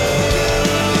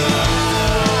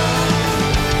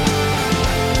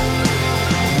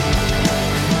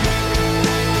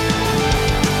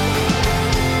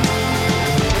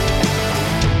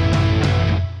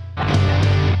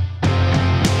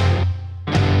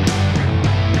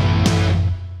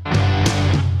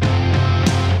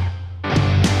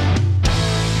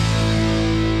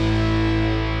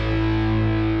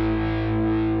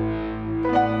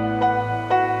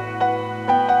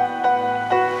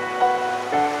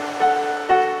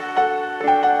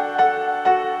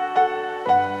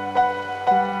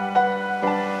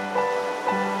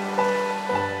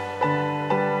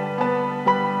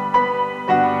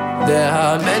 There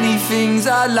are many things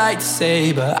I'd like to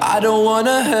say, but I don't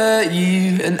wanna hurt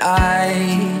you. And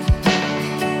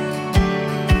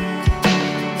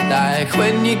like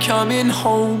when you're coming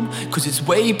home, 'cause it's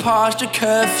way past your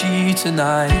curfew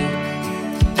tonight.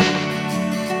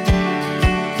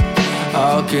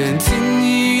 I'll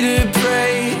continue to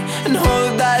pray and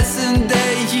hope that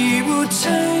someday you will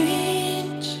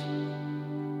change.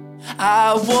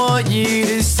 I want you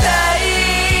to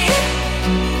stay,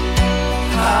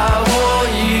 I want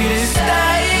you to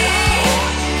stay,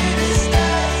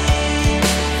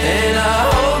 and I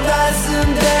hope that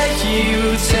someday you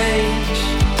will change,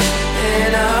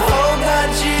 and I hope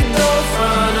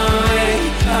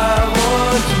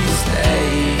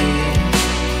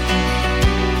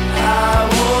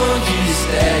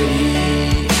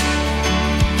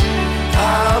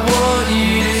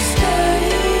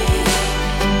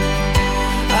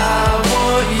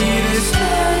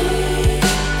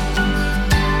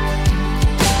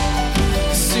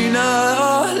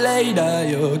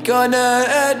gonna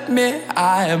admit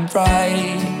I am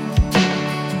right.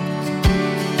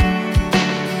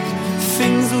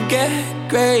 Things will get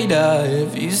greater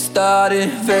if you start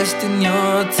investing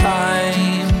your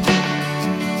time.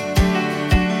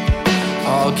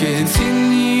 I'll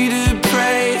continue to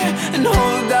pray and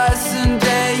hope that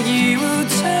someday you will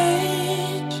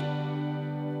change.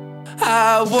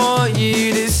 I want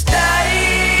you to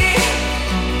stay.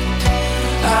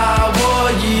 I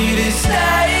want you to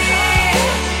stay.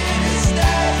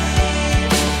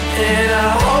 And I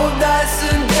hope that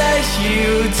someday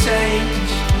you'll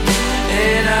change.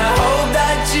 And I hope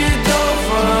that you don't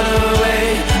run away.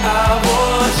 I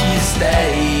want you to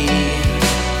stay.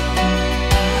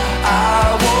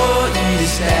 I want you to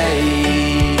stay.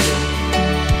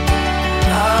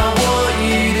 I want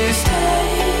you to stay.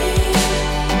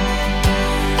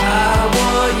 I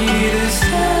want you to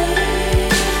stay.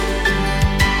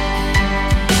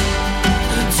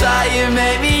 Try and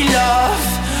make me laugh,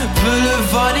 pull a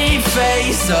funny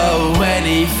face. Oh,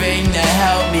 anything to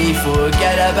help me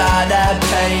forget about that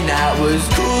pain that was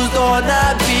caused on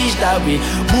that beach that we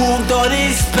walked on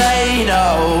in Spain.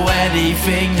 Oh,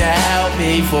 anything to help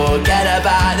me forget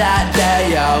about that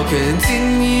day. I'll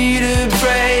continue to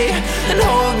pray and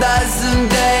hope that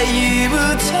someday you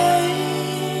will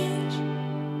change.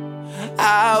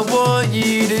 I want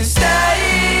you to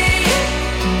stay.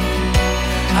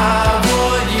 I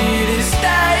want you to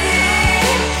stay.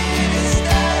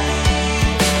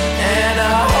 And I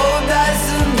hope that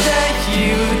someday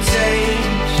you will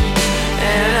change.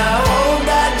 And I hope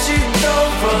that you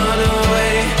don't run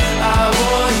away. I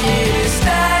want you to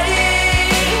stay.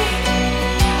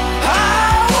 I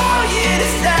want you to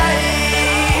stay.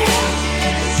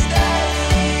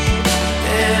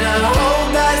 And I hope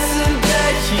that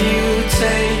someday you will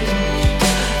change.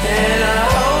 And I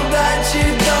hope that you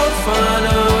don't run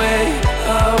away.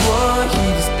 I want you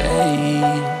to stay.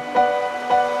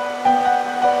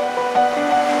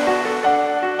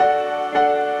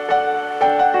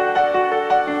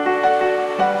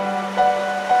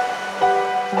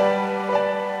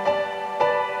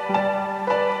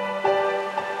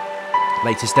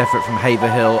 Latest effort from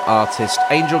Haverhill artist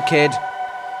Angel Kid.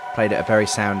 Played at a Berry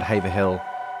Sound Haverhill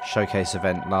showcase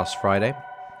event last Friday.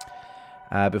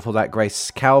 Before that,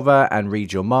 Grace Calver and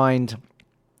Read Your Mind,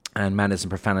 and Manners and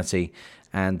Profanity,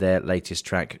 and their latest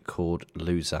track called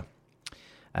Loser.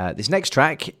 This next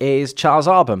track is Charles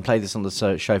Arbon. Played this on the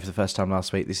show for the first time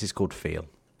last week. This is called Feel.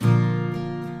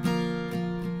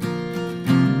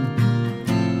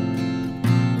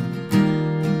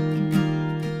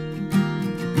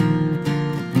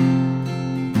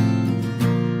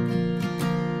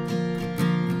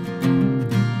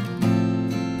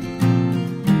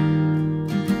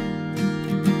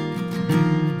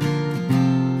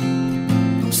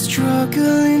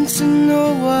 Struggling to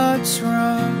know what's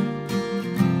wrong.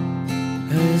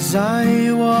 As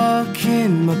I walk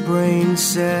in, my brain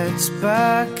sets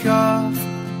back off,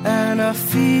 and I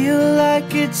feel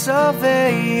like it's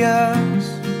obvious.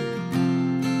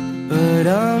 But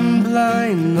I'm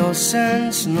blind, no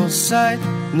sense, no sight,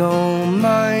 no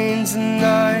mind, and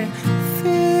I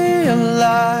feel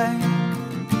like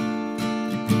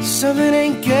something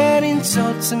ain't getting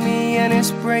told to me, and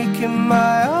it's breaking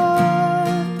my heart.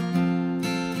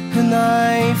 And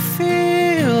I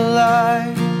feel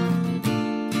like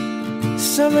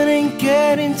something ain't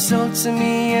getting told to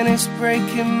me, and it's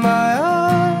breaking my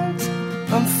heart.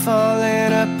 I'm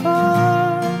falling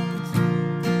apart.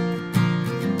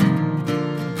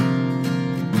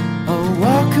 I'll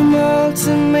walk a mile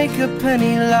to make a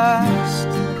penny last,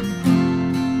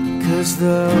 'cause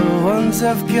the ones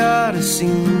I've got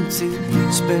seem to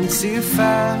spend too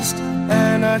fast.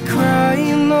 And I cry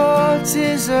no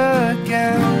tears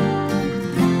again.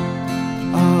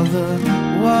 All the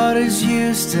waters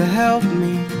used to help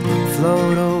me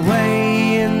float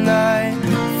away, and I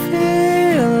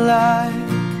feel like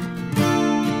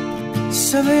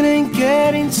something ain't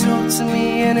getting told to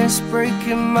me, and it's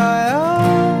breaking my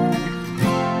heart.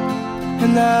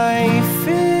 And I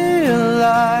feel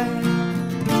like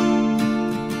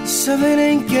something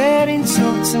ain't getting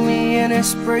told to me, and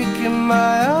it's breaking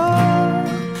my heart.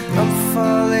 I'm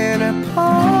falling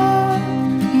apart.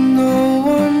 No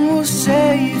one will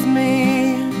save me.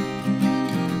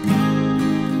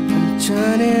 I'm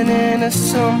turning into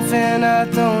something I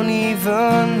don't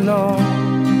even know.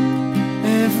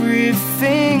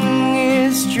 Everything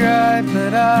is dry,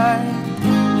 but I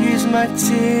use my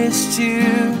tears to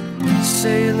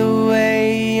sail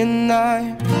away, and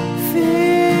I feel.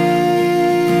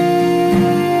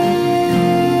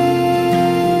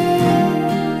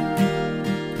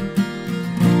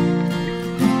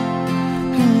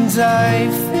 I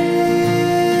feel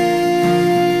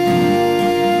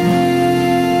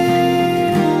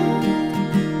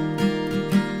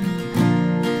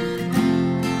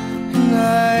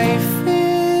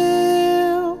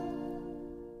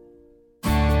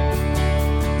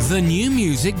The New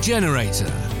Music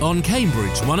Generator on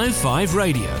Cambridge 105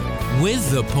 Radio with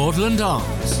the Portland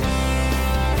Arms.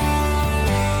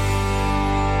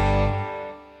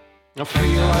 I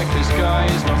feel like this guy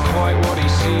is not quite what he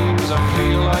seems. I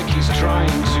feel like he's trying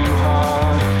too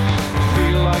hard. I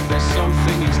feel like there's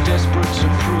something he's desperate to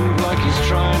prove, like he's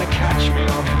trying to catch me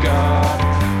off guard.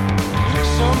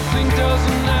 Something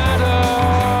doesn't add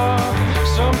up,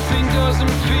 something doesn't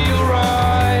feel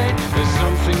right. There's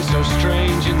something so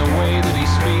strange in the way that he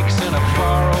speaks and a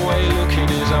faraway look in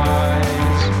his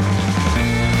eyes.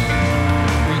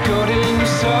 We got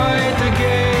inside the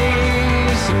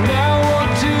gates, and now what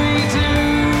do we do?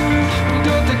 We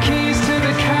got the keys to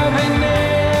the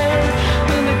cabinet,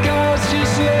 and the guards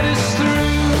just let us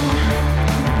through.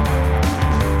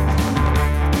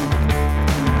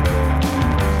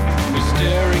 We're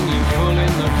staring you full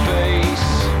in the face.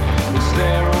 It's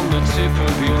there on the tip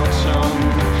of your tongue.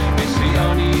 It's the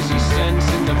uneasy sense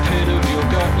in the pit of your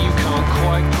gut you can't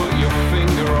quite put your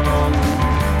finger on.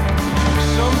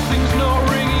 Something's not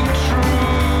ringing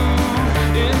true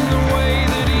in the way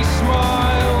that he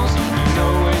smiles. You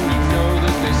know when you know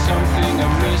that there's something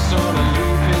amiss on a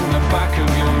loop in the back of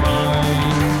your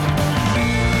mind.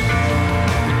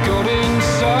 We got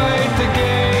inside the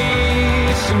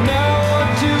gates, and now what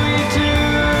do we do?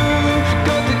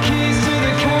 Got the keys to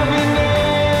the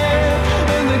cabinet,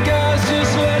 and the guys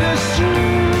just let us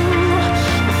through.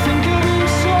 I think I've been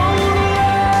sold a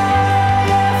lie,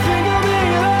 I think I'm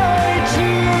being lied to.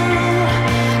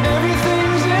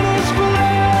 Everything's in its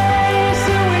place,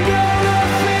 and we got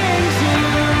nothing to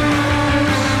lose.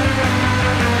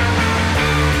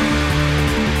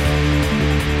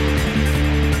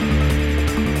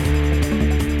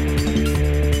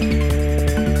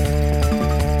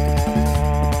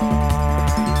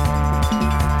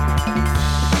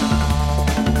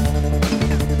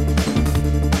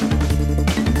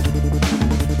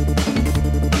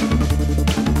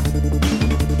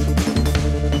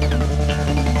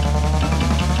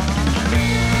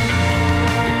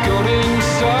 Got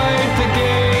inside the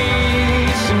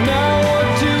gates, and now what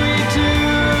do we do?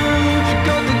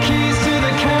 Got the keys to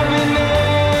the cabinet,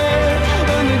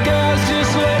 and the guys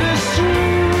just let us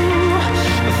through.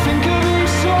 I think I've been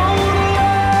sold a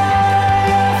lie,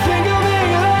 I think I'm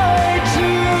being lied to.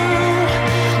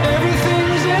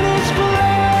 Everything's in its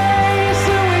place,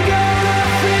 and we got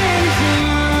nothing to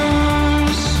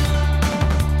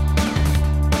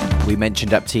lose. We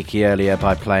mentioned Aptiki earlier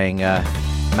by playing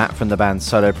Matt from the band's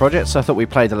solo project, so I thought we'd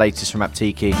play the latest from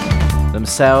Aptiki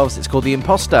themselves. It's called The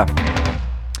Imposter.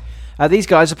 These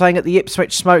guys are playing at the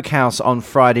Ipswich Smokehouse on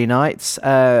Friday nights,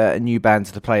 a new band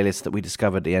to the playlist that we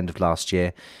discovered at the end of last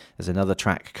year. There's another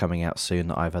track coming out soon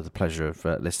that I've had the pleasure of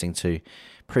listening to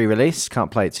pre-release. Can't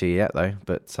play it to you yet though,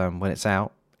 but when it's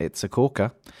out, it's a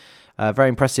corker. Very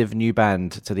impressive new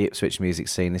band to the Ipswich music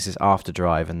scene. This is After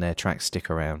Drive, and their track Stick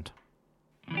Around.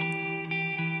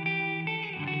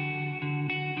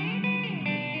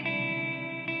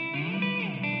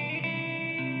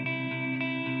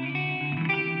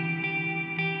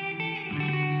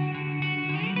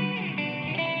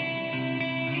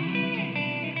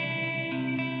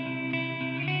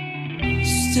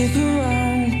 Stick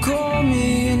around, call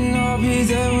me, and I'll be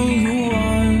there when you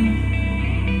want.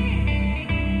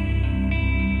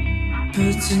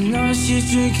 But tonight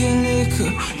she's drinking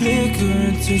liquor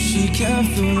until she can't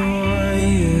feel the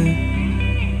wine, yeah.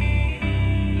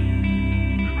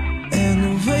 And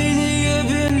the way that you've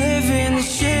been living, the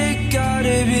shit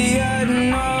gotta be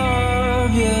adding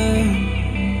up, yeah.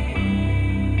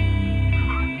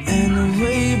 And the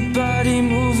way your body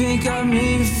moving got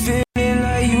me feeling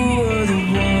like you were the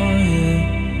one, yeah.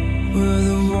 Were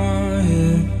the one,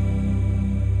 yeah.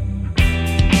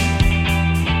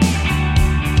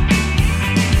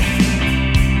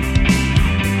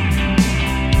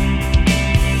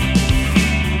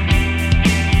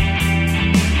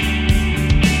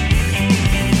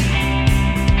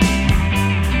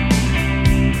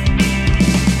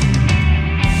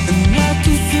 And I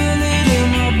can feel it in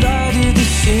my body, the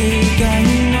shit got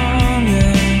me numb,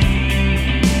 yeah.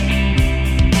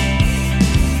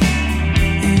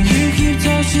 And you keep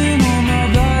touching on my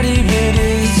body, but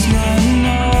it's not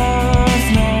enough,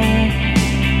 no.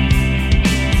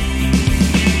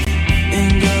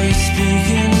 And girl, you're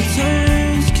speaking in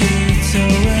terms, can you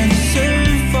tell when it's too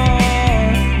far?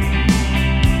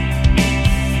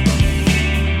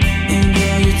 And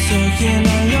girl, you're talking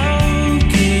all low,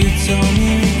 can you tell me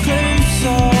you're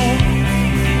closer?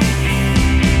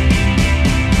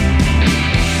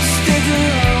 Stick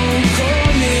around, call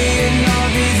me, and I'll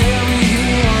be there when you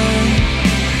want.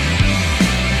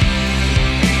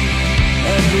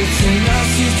 Every tonight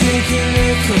she's drinking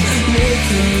liquor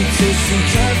she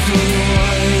can't put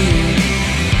away.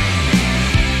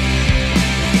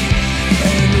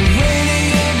 And the way that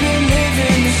you've been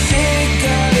living, the shit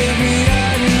gotta be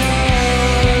out of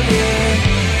love, yeah.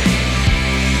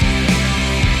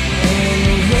 And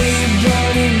the way your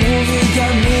body moving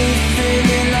got me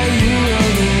feeling like you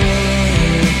are the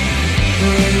one,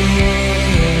 the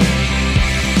one.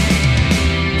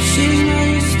 She's not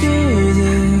used to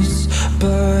this,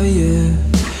 but yeah,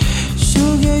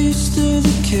 she'll get used to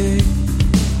the cake.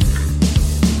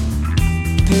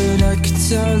 But I could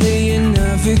tell that you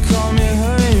never call me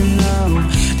home now.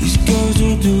 These girls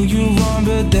will do you wrong,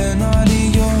 but they're not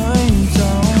in your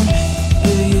hometown.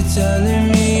 But you're telling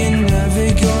me you're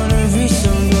never gonna reach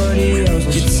somebody else.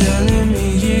 You're telling me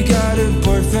you got a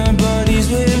boyfriend, but he's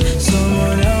with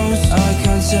someone else. I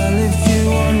can't tell if you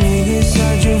want me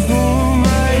inside your room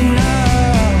right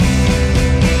now.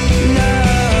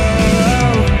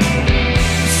 Now,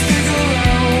 stick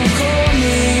around, call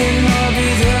me, and I'll be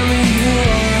there when you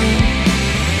are.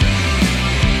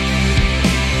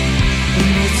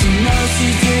 But tonight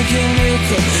she's drinking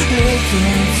liquor, liquor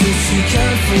until she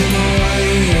can't feel away,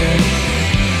 yeah.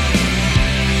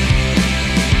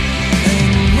 And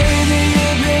the way that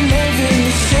you've been living,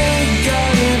 the shit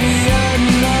gotta be out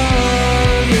of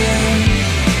love, yeah.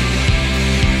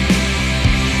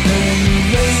 And the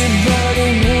way your body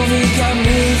moving got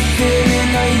me feeling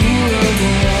like you are the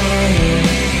one,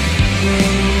 the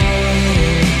one.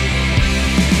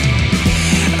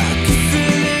 I can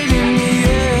feel it in the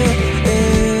air,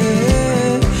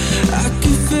 I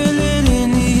can feel it in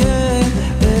the air,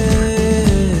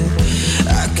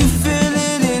 I can feel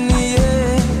it in the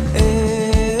air.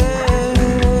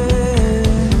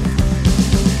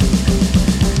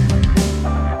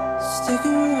 Stick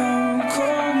around,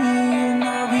 call me, and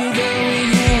I'll be there when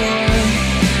you are.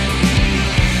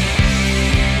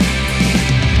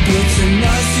 But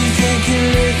tonight she's drinking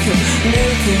liquor,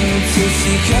 liquor until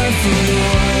she can't feel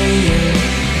away, yeah.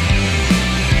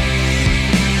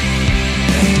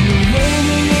 And the way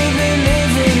that you've been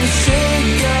living, the shit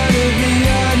gotta be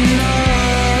out of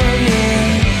love, yeah.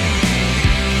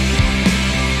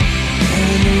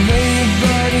 And the way your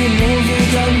body moving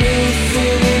got me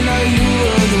feeling like you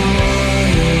are the one,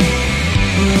 yeah.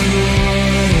 You're the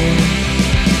one.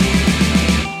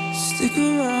 Stick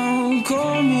around,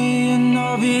 call me, and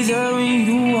I'll be there when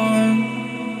you want.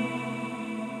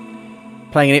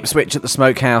 Playing in Ipswich at the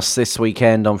Smokehouse this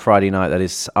weekend on Friday night, that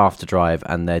is Afterdrive,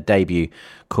 and their debut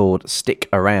called Stick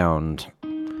Around.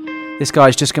 This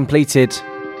guy's just completed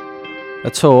a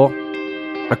tour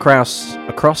across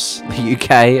the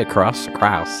UK, across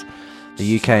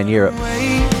the UK and Europe.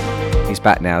 He's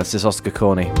back now. This is Oscar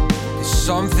Corney. It's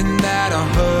something that I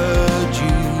heard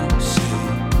you say.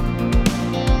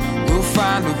 We'll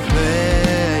find a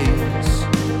place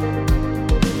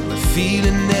where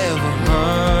feeling never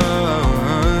hurts.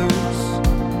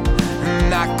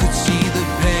 And I could see the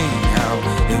pain, how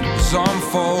it was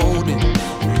unfolding.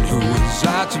 And who was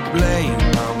I to blame?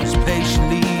 I was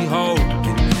patiently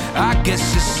hoping. I guess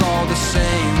it's all the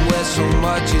same, where so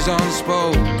much is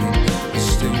unspoken, but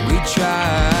still we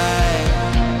try.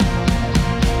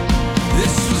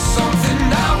 This was something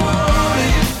I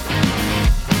wanted,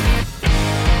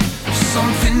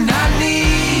 something I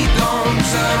need. Don't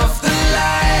turn off the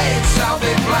lights, I'll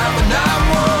be blind when I'm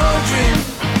wandering.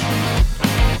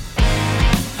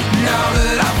 Now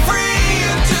that I'm free,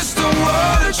 I just don't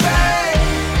wanna try.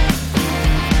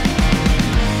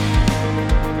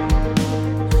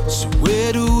 So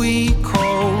where do we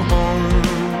call home?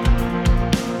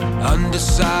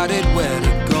 Undecided where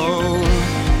to go.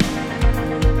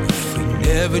 If we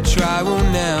never try, we'll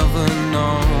never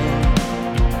know.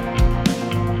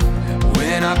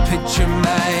 When I picture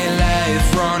my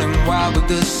life running wild with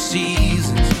the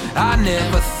seasons, I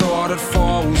never thought I'd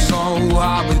fall so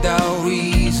hard without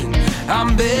reason.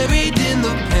 I'm buried in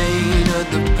the pain of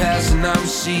the past, and I'm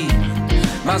seeing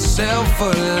myself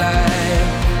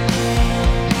alive.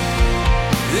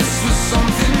 This was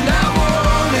something I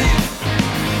wanted,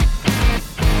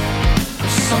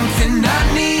 something I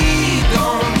need.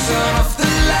 Don't turn off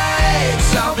the lights,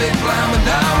 I'll be blind when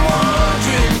I'm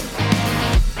wandering.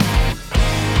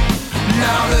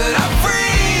 Now that I'm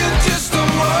free, I just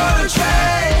don't wanna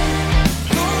try.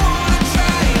 Don't wanna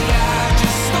try, I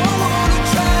just don't wanna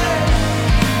try.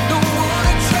 Don't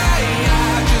wanna try,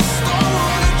 I just don't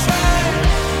wanna try.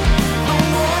 Don't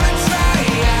wanna try,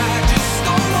 I just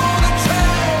don't wanna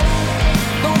try.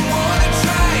 Don't wanna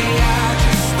try, I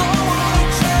just don't wanna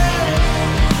try.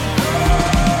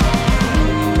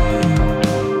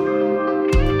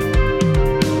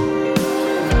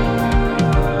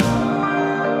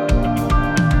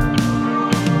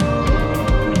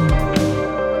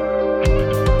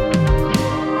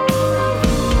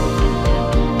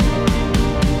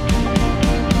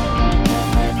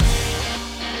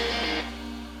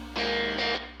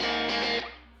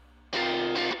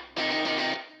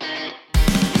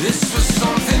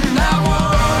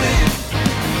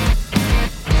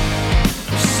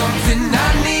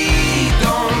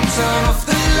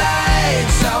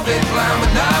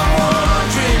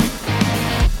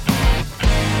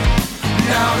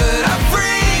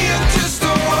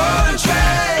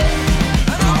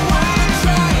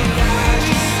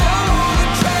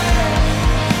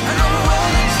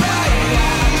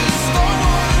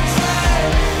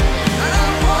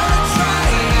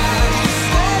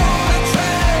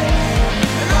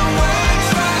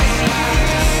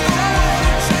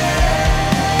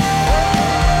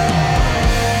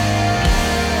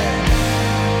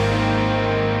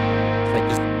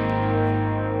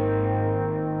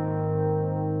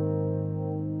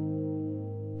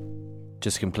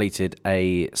 just completed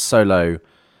a solo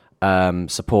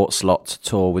support slot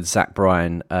tour with Zach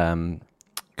Bryan,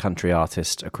 country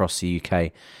artist across the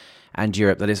UK and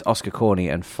Europe. That is Oscar Corney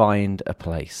and Find a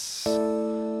Place.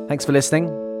 Thanks for listening.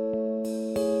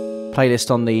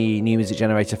 Playlist on the New Music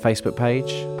Generator Facebook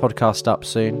page. Podcast up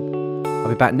soon. I'll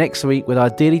be back next week with our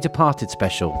Dearly Departed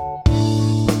special.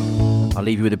 I'll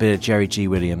leave you with a bit of Jerry G.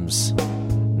 Williams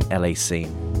and LA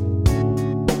Scene.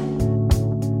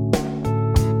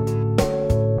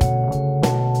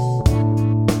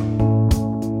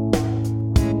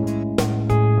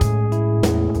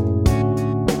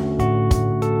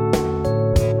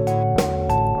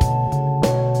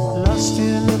 Lost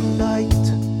in the night,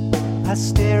 I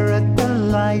stare at the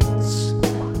lights,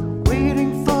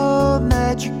 waiting for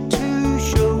magic to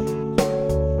show.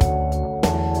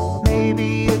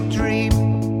 Maybe a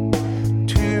dream,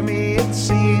 to me it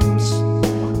seems,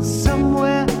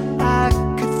 somewhere I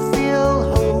could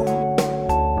feel home.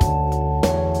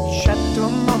 Chateau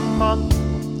Marmont,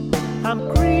 I'm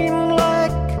green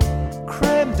like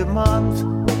creme de menthe.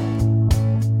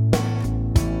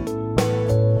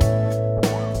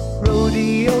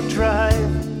 Rodeo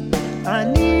Drive, I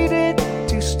needed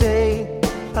to stay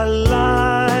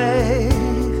alive.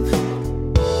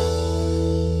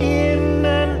 In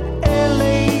an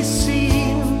LA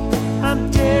scene, I'm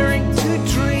daring to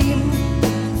dream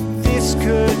this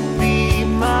could be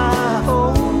my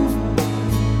home.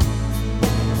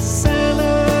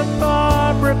 Santa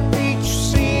Barbara Beach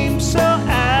seems so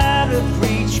out of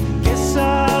reach. Guess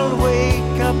I'll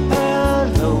wake up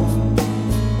alone.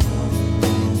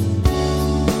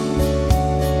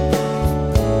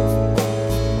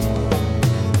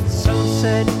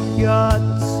 Sunset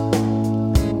yachts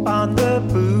on the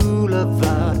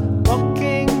boulevard,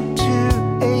 walking to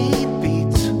a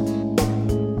beat.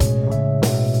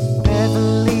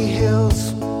 Beverly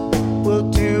Hills will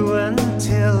do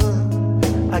until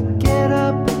I get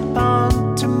up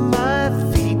onto my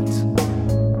feet.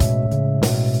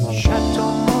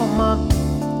 Chateau Marmont,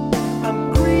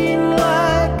 I'm green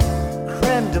like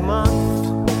creme de menthe.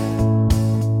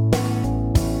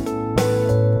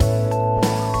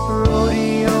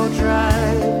 Rodeo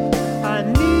Drive, I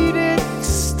needed to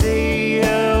stay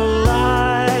alive.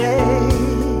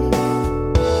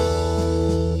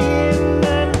 In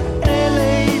an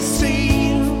LA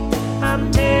scene, I'm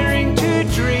daring to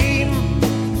dream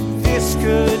this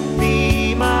could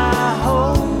be my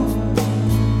home.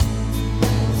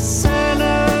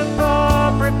 Santa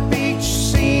Barbara Beach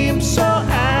seems so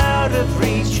out of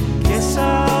reach. Guess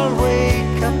I'll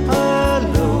wake up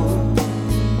alone.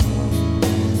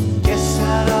 Guess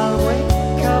that I'll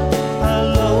wake up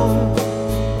alone.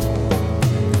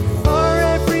 For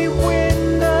every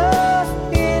window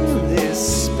in this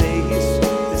space,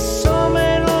 there's so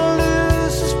many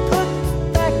losers put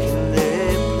back in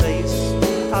their place.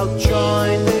 I'll join